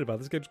complaining about.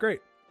 This game's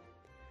great.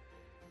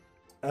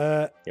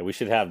 Yeah, we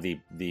should have the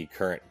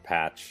current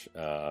patch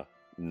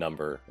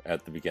number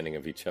at the beginning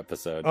of each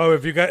episode. Oh,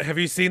 have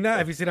you seen that?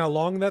 Have you seen how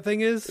long that thing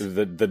is?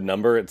 The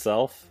number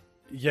itself?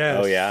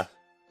 Yes. Oh, yeah?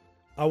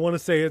 I want to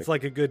say it's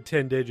like a good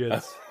 10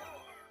 digits.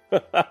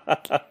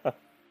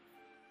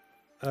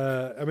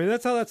 I mean,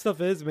 that's how that stuff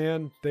is,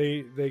 man.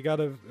 They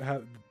gotta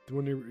have,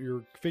 when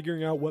you're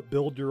figuring out what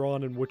build you're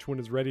on and which one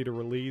is ready to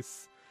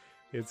release,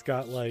 it's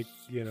got like,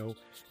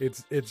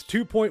 it's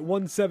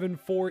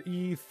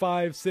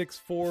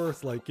 2.174E564.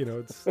 It's like,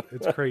 it's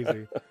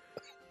crazy.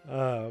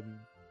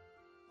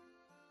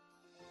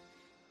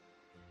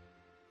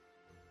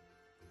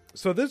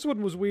 So this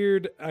one was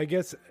weird. I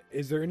guess,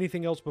 is there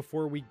anything else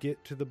before we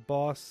get to the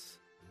boss?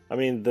 I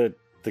mean, the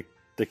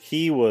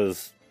key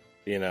was,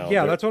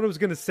 Yeah, that's what I was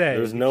going to say.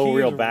 There's no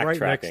real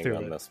backtracking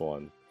on this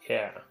one.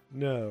 Yeah.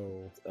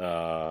 No.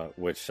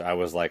 Which I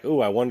was like,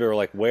 ooh, I wonder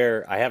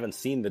where, I haven't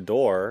seen the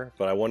door,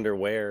 but I wonder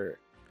where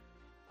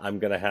I'm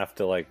going to have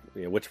to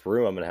which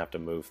room I'm going to have to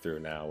move through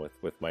now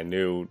with my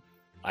new,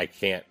 I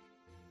can't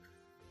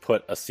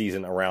put a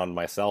season around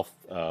myself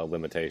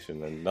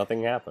limitation, and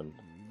nothing happened.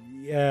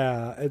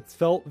 Yeah, it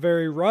felt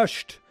very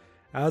rushed,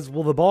 as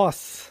will the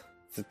boss.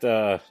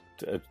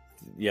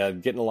 Yeah,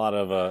 getting a lot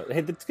of hey,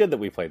 it's good that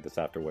we played this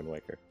after Wind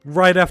Waker.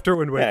 Right after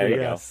Wind Waker, yeah,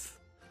 yes.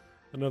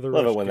 Go. Another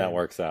love rush it when game. that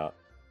works out.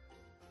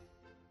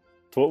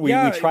 So we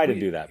try to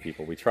do that,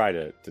 people. We try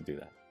to do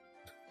that.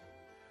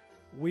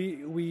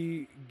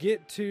 We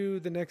get to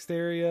the next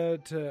area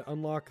to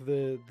unlock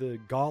the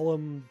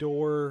golem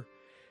door,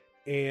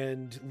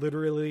 and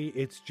literally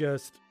it's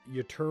just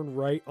you turn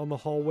right on the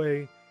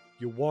hallway,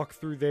 you walk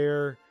through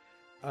there.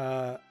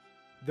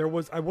 There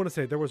was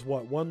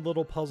one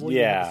little puzzle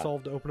you had to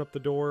solve to open up the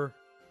door.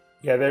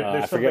 Yeah,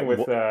 there's something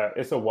with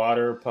it's a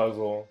water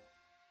puzzle.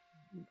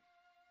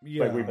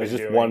 Yeah, there's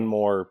just one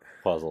more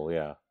puzzle.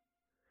 Yeah,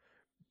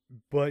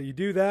 but you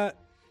do that,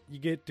 you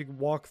get to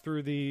walk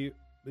through the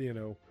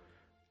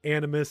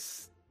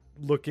animus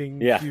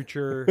looking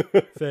future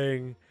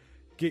thing,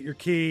 get your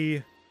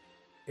key,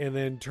 and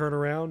then turn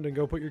around and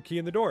go put your key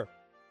in the door.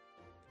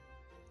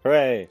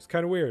 Hooray! It's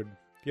kind of weird.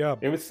 Yeah,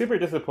 it was super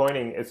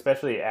disappointing,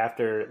 especially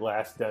after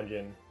last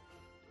dungeon,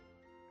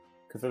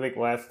 because I think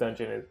last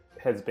dungeon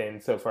has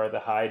been so far the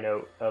high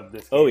note of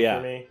this game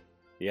for me.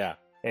 Yeah,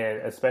 and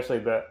especially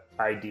the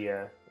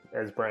idea,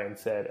 as Brian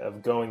said,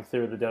 of going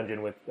through the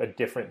dungeon with a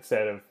different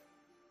set of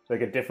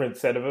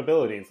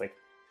abilities, like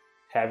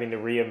having to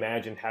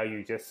reimagine how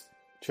you just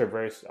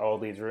traverse all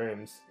these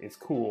rooms is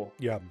cool.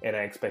 Yeah, and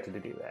I expected to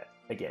do that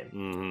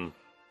again.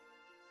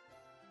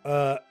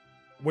 Mm-hmm.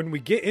 When we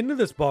get into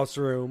this boss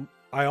room,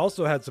 I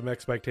also had some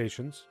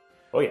expectations.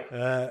 Oh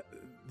yeah.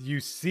 You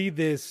see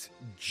this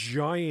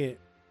giant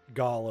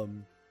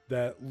golem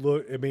that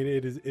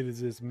it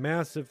is this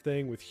massive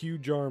thing with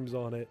huge arms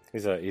on it.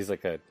 He's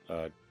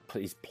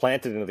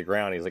planted into the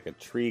ground. He's like a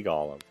tree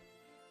golem.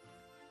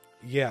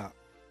 Yeah.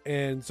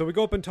 And so we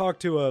go up and talk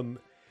to him,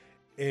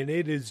 and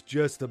it is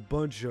just a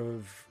bunch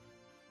of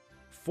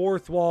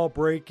fourth wall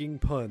breaking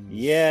puns.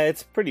 Yeah,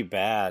 it's pretty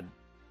bad.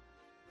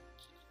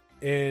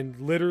 And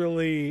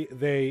literally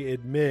they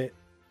admit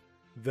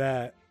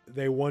that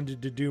they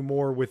wanted to do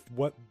more with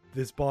what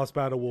this boss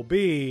battle will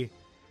be,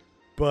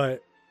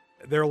 but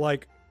they're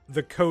like,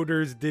 the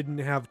coders didn't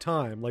have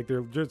time. Like, they're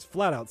just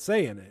flat out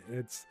saying it.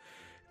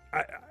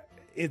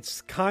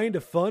 It's kind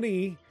of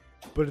funny,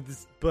 but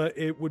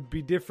it would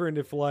be different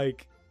if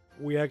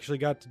we actually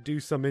got to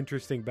do some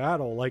interesting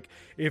battle. Like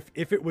if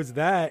it was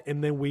that,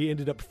 and then we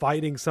ended up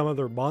fighting some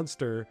other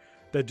monster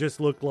that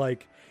just looked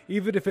like,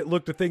 even if it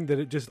looked a thing that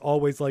it just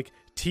always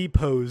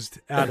T-posed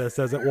at us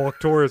as it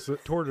walked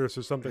toward us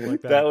or something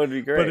like that. That would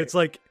be great. But it's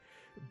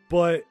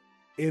but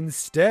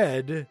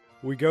instead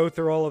we go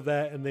through all of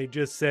that and they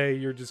just say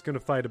you're just going to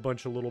fight a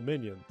bunch of little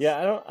minions.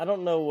 Yeah, I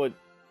don't know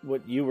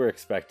what you were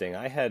expecting.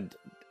 I had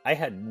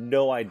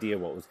no idea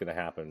what was going to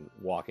happen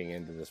walking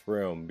into this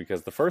room,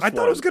 because the first one, I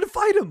thought I was going to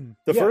fight him.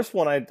 The first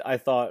one I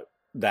thought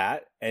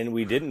that, and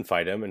we didn't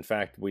fight him. In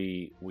fact,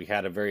 we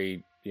had a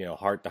very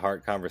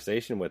heart-to-heart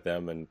conversation with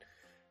them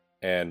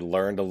and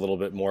learned a little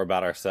bit more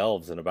about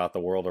ourselves and about the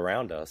world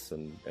around us,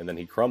 and then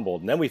he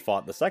crumbled, and then we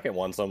fought the second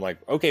one. So I'm like,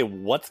 okay,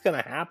 what's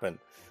gonna happen?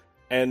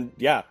 And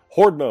yeah,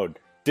 horde mode,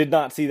 did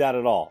not see that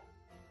at all.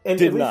 And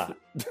did not.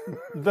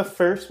 The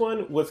first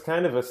one was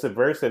kind of a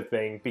subversive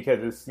thing,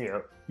 because it's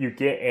you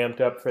get amped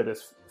up for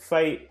this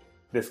fight,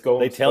 this golem,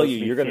 they tell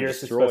you you're going to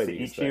destroy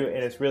these things.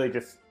 And it's really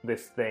just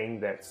this thing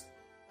that's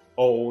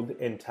old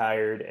and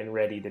tired and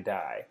ready to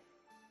die.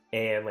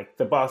 And like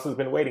the boss has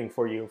been waiting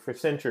for you for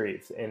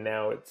centuries, and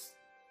now it's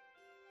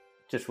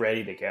just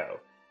ready to go.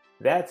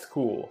 That's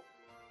cool.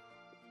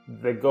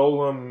 The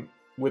golem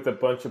with a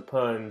bunch of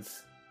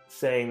puns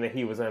saying that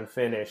he was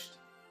unfinished,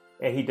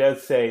 and he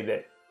does say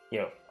that,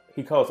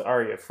 he calls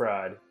Ari a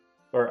fraud,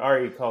 or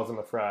Ari calls him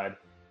a fraud,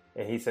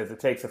 and he says it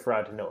takes a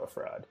fraud to know a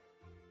fraud.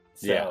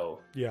 So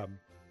yeah,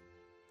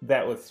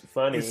 that was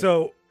funny.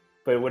 So,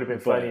 but it would have been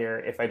funnier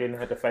if I didn't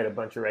have to fight a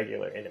bunch of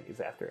regular enemies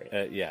after it.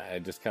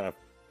 It just kind of,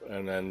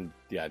 and then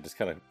it just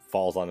kind of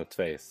falls on its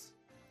face.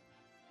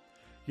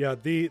 Yeah,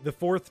 the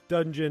fourth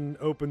dungeon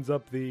opens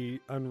up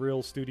the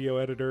Unreal Studio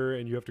editor,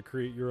 and you have to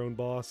create your own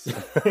boss.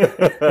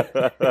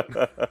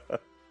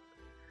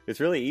 It's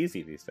really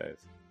easy these days.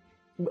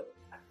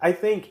 I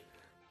think,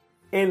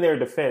 in their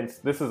defense,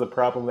 this is a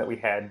problem that we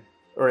had,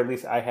 or at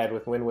least I had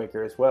with Wind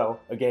Waker as well.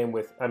 A game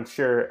with, I'm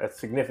sure, a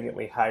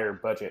significantly higher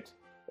budget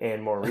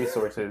and more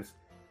resources.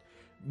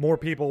 More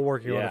people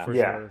working on it for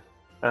sure.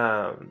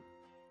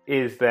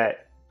 Is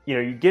that,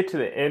 you get to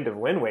the end of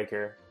Wind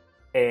Waker,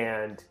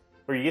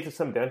 or you get to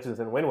some dungeons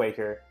in Wind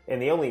Waker,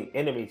 and the only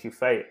enemies you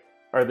fight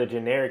are the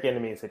generic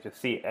enemies that you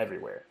see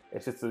everywhere.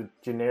 It's just the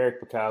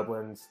generic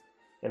bokoblins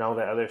and all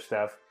that other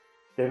stuff.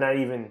 They're not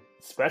even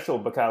special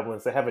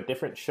bokoblins. They have a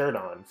different shirt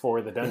on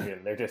for the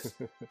dungeon. They're just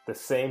the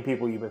same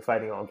people you've been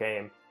fighting all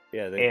game.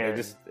 Yeah, they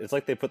just, it's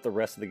like they put the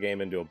rest of the game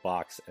into a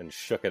box and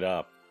shook it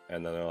up,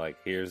 and then they're like,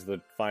 here's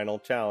the final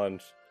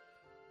challenge.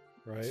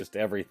 Right. It's just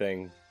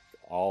everything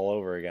all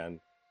over again.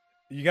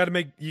 You got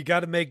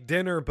to make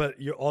dinner, but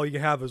all you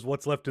have is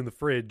what's left in the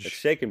fridge. It's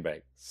shake and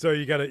bake. So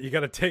you got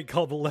to take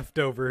all the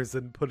leftovers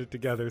and put it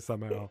together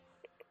somehow.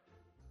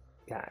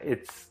 Yeah,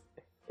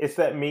 it's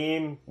that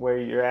meme where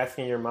you're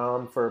asking your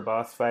mom for a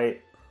boss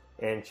fight,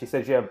 and she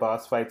says you have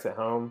boss fights at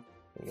home.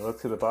 And you look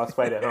to the boss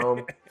fight at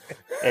home,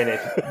 and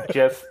it's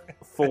just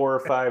 4 or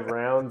 5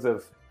 rounds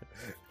of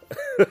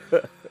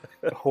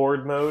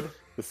horde mode.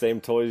 The same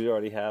toys you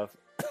already have.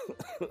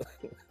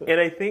 And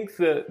I think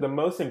the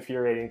most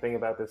infuriating thing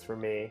about this for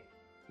me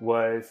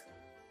was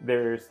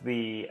there's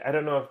I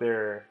don't know if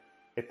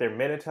they're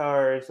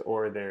minotaurs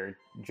or they're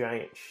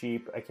giant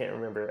sheep. I can't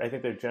remember. I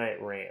think they're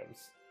giant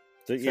rams.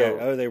 So,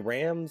 are they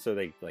rams? Are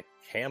they like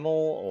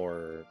camel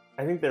or?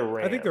 I think they're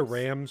rams. I think they're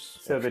rams.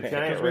 So the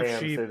giant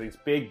rams are these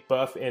big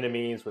buff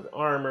enemies with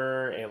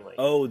armor and like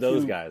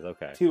those guys.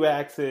 Okay, 2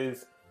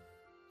 axes,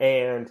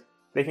 and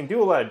they can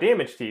do a lot of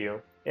damage to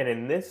you. And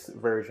in this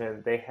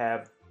version, they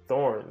have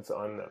thorns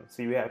on them,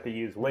 so you have to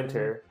use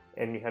winter,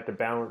 and you have to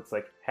balance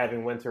like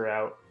having winter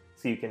out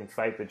so you can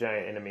fight the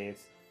giant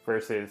enemies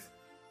versus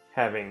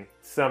having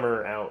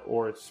summer out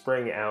or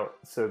spring out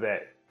so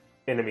that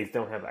enemies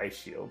don't have ice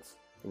shields.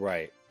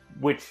 Right.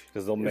 Which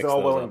is all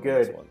well and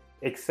good,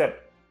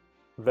 except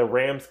the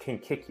rams can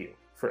kick you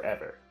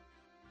forever.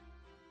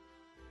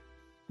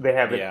 They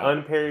have an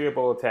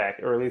unparryable attack,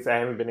 or at least I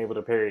haven't been able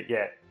to parry it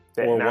yet.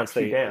 That knocks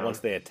you down. Once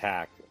they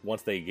attack,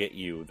 once they get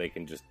you, they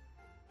can just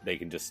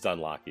stun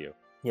lock you.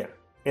 Yeah.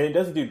 And it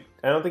doesn't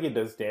I don't think it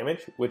does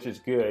damage, which is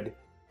good,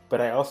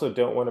 but I also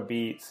don't want to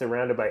be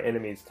surrounded by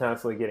enemies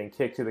constantly getting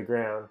kicked to the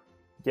ground,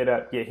 get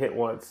up, get hit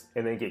once,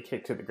 and then get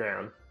kicked to the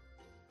ground.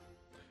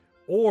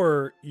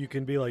 Or you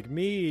can be like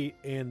me,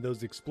 and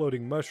those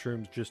exploding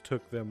mushrooms just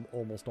took them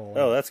almost all out.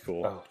 Oh, that's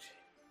cool. Oh,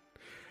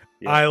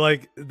 yeah. I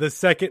like the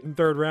second and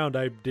third round,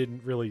 I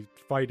didn't really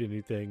fight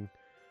anything.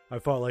 I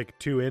fought like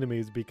 2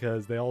 enemies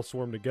because they all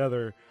swarmed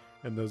together,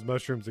 and those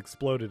mushrooms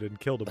exploded and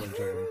killed a bunch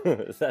of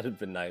them. That'd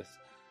been nice.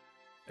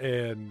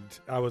 And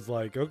I was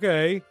like,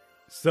 okay,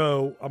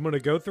 so I'm going to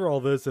go through all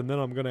this, and then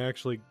I'm going to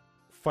actually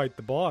fight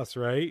the boss,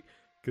 right?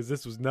 Because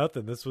this was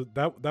nothing.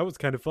 That was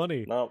kind of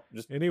funny. No,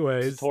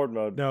 anyways, just horde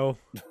mode. No,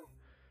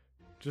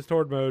 just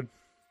horde mode.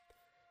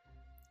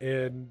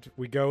 And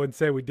we go and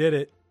say we did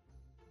it,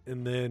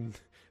 and then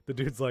the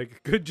dude's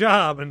like, "Good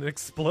job," and it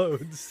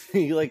explodes.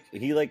 he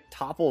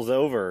topples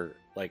over,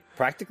 like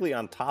practically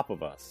on top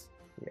of us.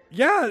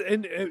 Yeah,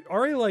 and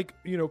Ari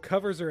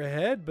covers her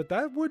head, but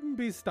that wouldn't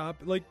be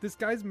stopped. Like, this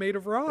guy's made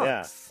of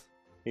rocks.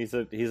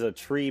 Yeah, he's a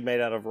tree made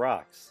out of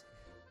rocks.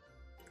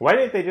 Why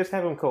didn't they just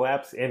have him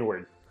collapse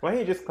inward? Why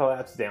didn't he just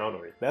collapse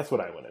downward? That's what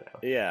I want to know.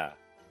 Yeah.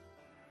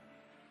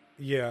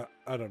 Yeah,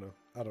 I don't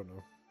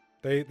know.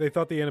 They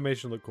thought the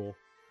animation looked cool.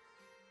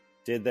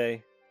 Did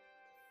they?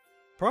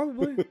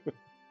 Probably.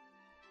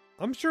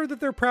 I'm sure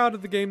that they're proud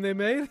of the game they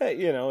made. Hey,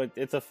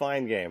 it's a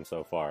fine game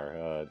so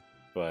far.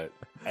 But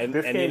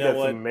this game does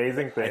some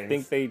amazing things. I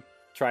think they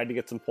tried to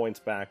get some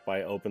points back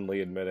by openly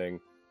admitting,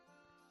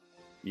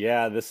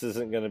 this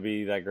isn't going to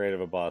be that great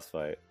of a boss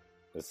fight.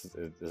 This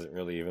isn't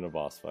really even a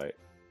boss fight.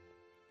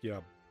 Yeah.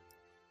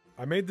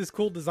 I made this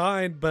cool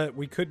design, but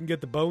we couldn't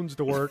get the bones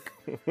to work.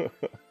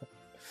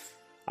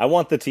 I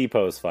want the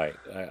T-pose fight.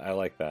 I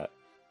like that.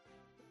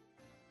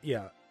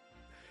 Yeah.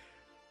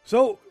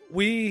 So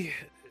we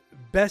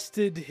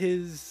bested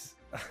his...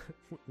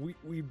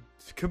 we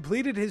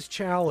completed his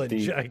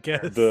challenge, I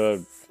guess.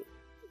 The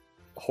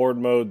horde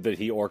mode that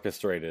he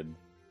orchestrated.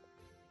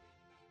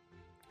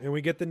 And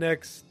we get the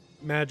next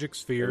magic It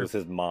sphere. was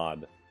his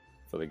mod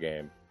for the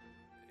game.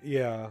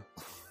 Yeah,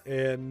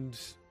 and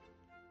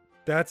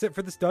that's it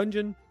for this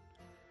dungeon.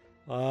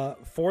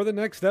 For the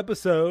next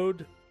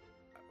episode,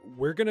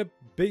 we're gonna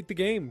beat the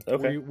game.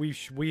 Okay.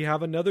 We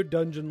have another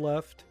dungeon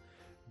left,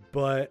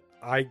 but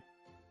I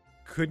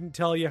couldn't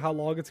tell you how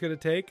long it's gonna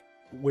take.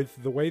 With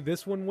the way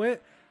this one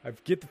went, I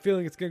get the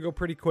feeling it's gonna go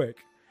pretty quick.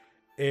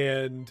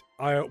 And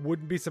I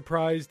wouldn't be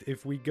surprised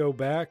if we go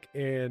back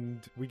and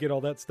we get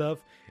all that stuff,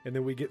 and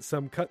then we get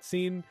some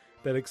cutscene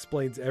that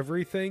explains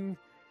everything,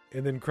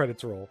 and then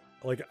credits roll.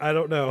 Like, I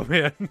don't know,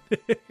 man.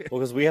 Well,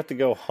 because we have to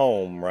go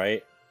home,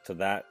 right? To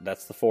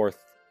that's the fourth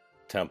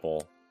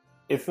temple.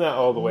 It's not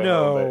all the way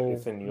home, but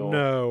it's in Yule.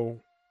 No,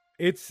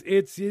 it's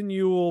in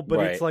Yule, but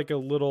Right. it's like a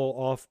little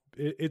off.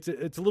 It's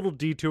a little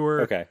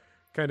detour, Okay.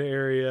 kind of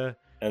area.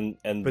 And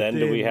But then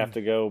do we then- have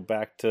to go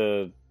back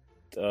to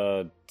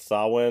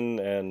Samhain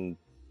and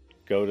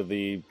go to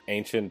the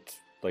ancient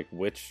like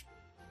witch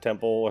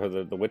temple or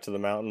the witch of the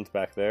mountains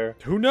back there?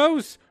 Who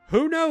knows?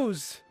 Who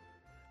knows?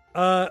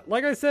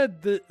 Like I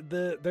said,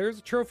 there's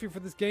a trophy for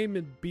this game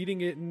and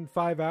beating it in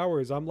 5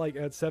 hours. I'm like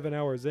at 7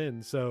 hours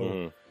in, so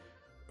Mhm.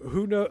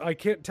 who knows? I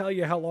can't tell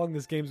you how long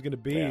this game's going to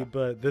be, Yeah.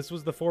 but this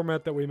was the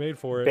format that we made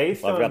for it.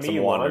 Based I've on got some me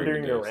wandering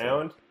wandering to do, so-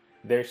 around,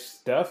 there's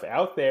stuff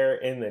out there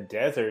in the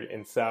desert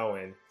in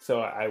Samhain,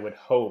 so I would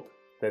hope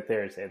that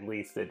there's at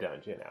least a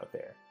dungeon out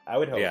there. I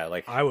would hope. Yeah,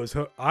 like I was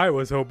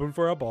hoping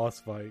for a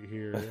boss fight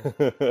here.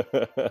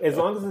 As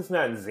long as it's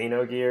not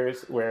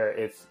Xenogears, where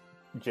it's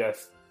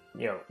just,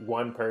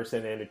 one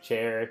person in a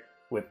chair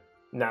with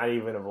not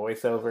even a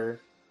voiceover.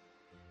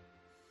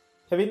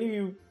 Have any of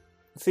you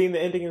seen the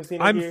ending of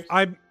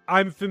Xenogears?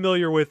 I'm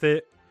familiar with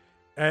it.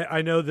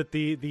 I know that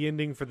the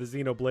ending for the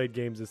Xenoblade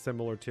games is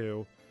similar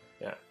too.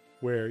 Yeah.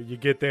 Where you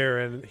get there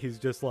and he's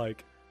just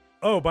like,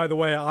 "Oh, by the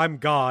way, I'm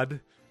God.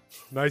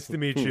 Nice to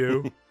meet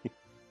you.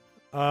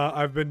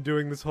 I've been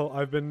doing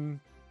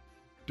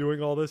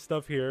all this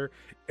stuff here."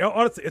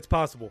 Honestly, it's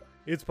possible.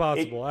 It's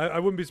possible. I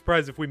wouldn't be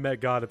surprised if we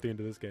met God at the end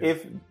of this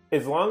game.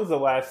 As long as the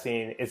last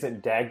scene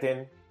isn't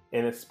Dagden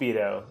in a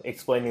Speedo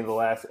explaining the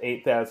last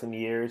 8,000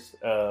 years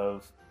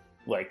of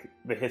like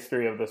the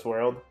history of this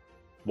world.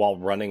 while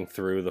running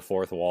through the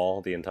fourth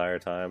wall the entire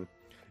time.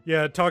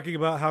 Yeah, talking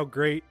about how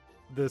great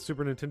the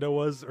Super Nintendo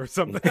was or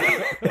something.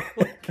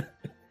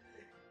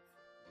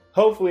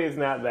 Hopefully it's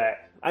not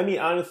that. I mean,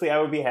 honestly, I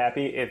would be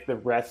happy if the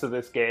rest of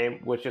this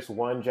game was just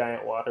one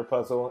giant water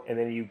puzzle and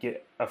then you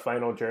get a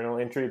final journal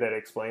entry that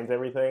explains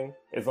everything,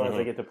 as long as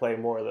I get to play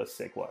more of those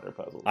sick water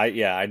puzzles.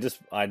 I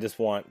just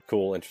want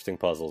cool, interesting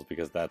puzzles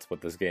because that's what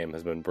this game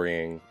has been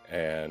bringing,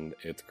 and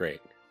it's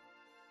great.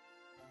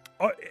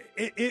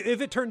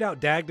 If it turned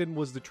out Dagden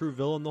was the true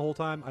villain the whole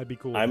time, I'd be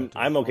cool with that too,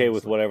 I'm okay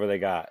with honestly. whatever they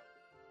got.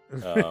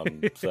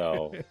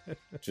 So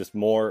just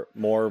more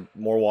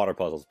water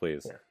puzzles,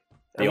 please. Yeah.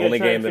 The I'm gonna only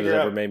try and game that has figure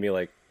ever out- made me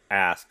like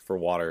ask for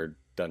water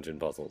dungeon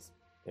puzzles.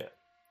 Yeah.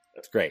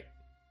 It's great.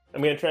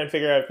 I'm going to try and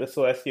figure out if the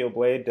Celestial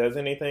Blade does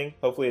anything.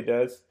 Hopefully it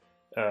does.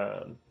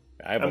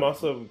 I'm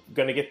also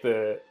going to get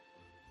the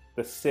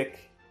sick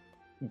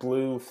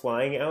blue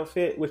flying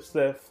outfit, which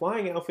the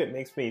flying outfit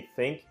makes me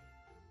think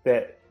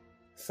that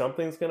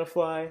something's going to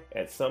fly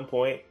at some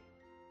point.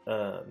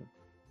 I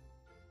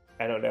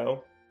don't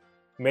know.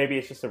 Maybe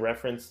it's just a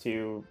reference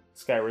to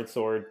Skyward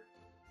Sword.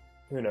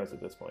 Who knows at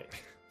this point?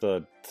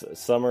 The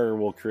summer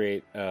will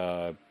create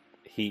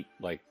heat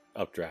like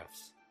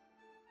updrafts.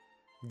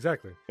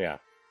 Exactly. Yeah.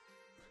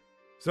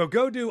 So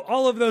go do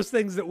all of those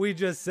things that we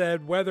just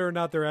said, whether or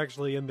not they're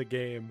actually in the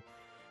game.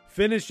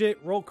 Finish it,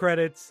 roll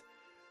credits,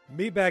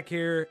 meet back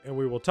here, and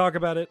we will talk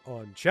about it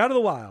on Chat of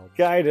the Wild.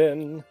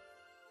 Gaiden.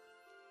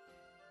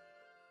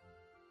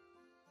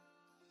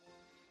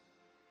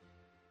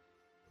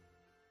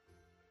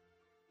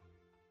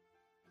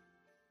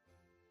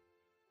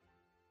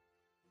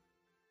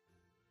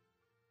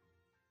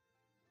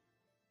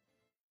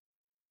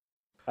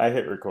 I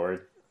hit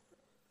record.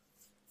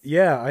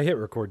 Yeah, I hit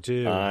record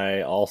too.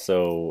 I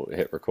also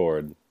hit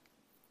record.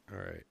 All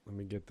right, let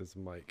me get this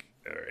mic.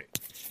 All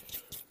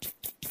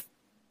right.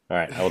 All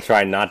right, I will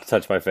try not to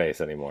touch my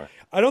face anymore.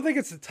 I don't think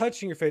it's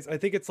touching your face. I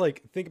think it's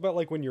like, think about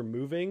like when you're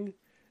moving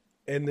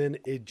and then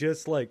it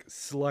just like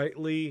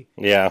slightly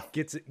Yeah.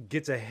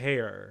 gets a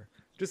hair,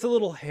 just a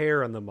little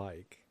hair on the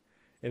mic.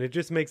 And it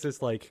just makes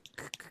this like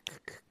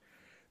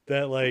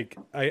that, like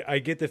I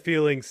get the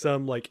feeling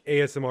some like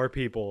ASMR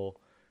people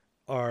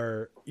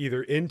are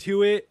either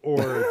into it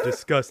or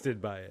disgusted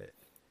by it.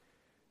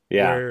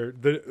 Yeah. Where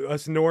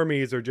us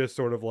normies are just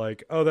sort of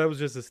like, oh, that was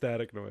just a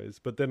static noise.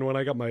 But then when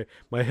I got my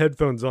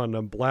headphones on and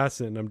I'm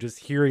blasting and I'm just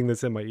hearing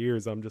this in my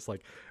ears, I'm just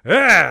like,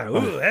 ah,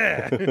 ooh,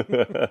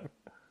 ah.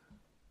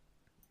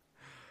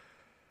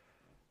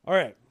 All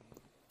right.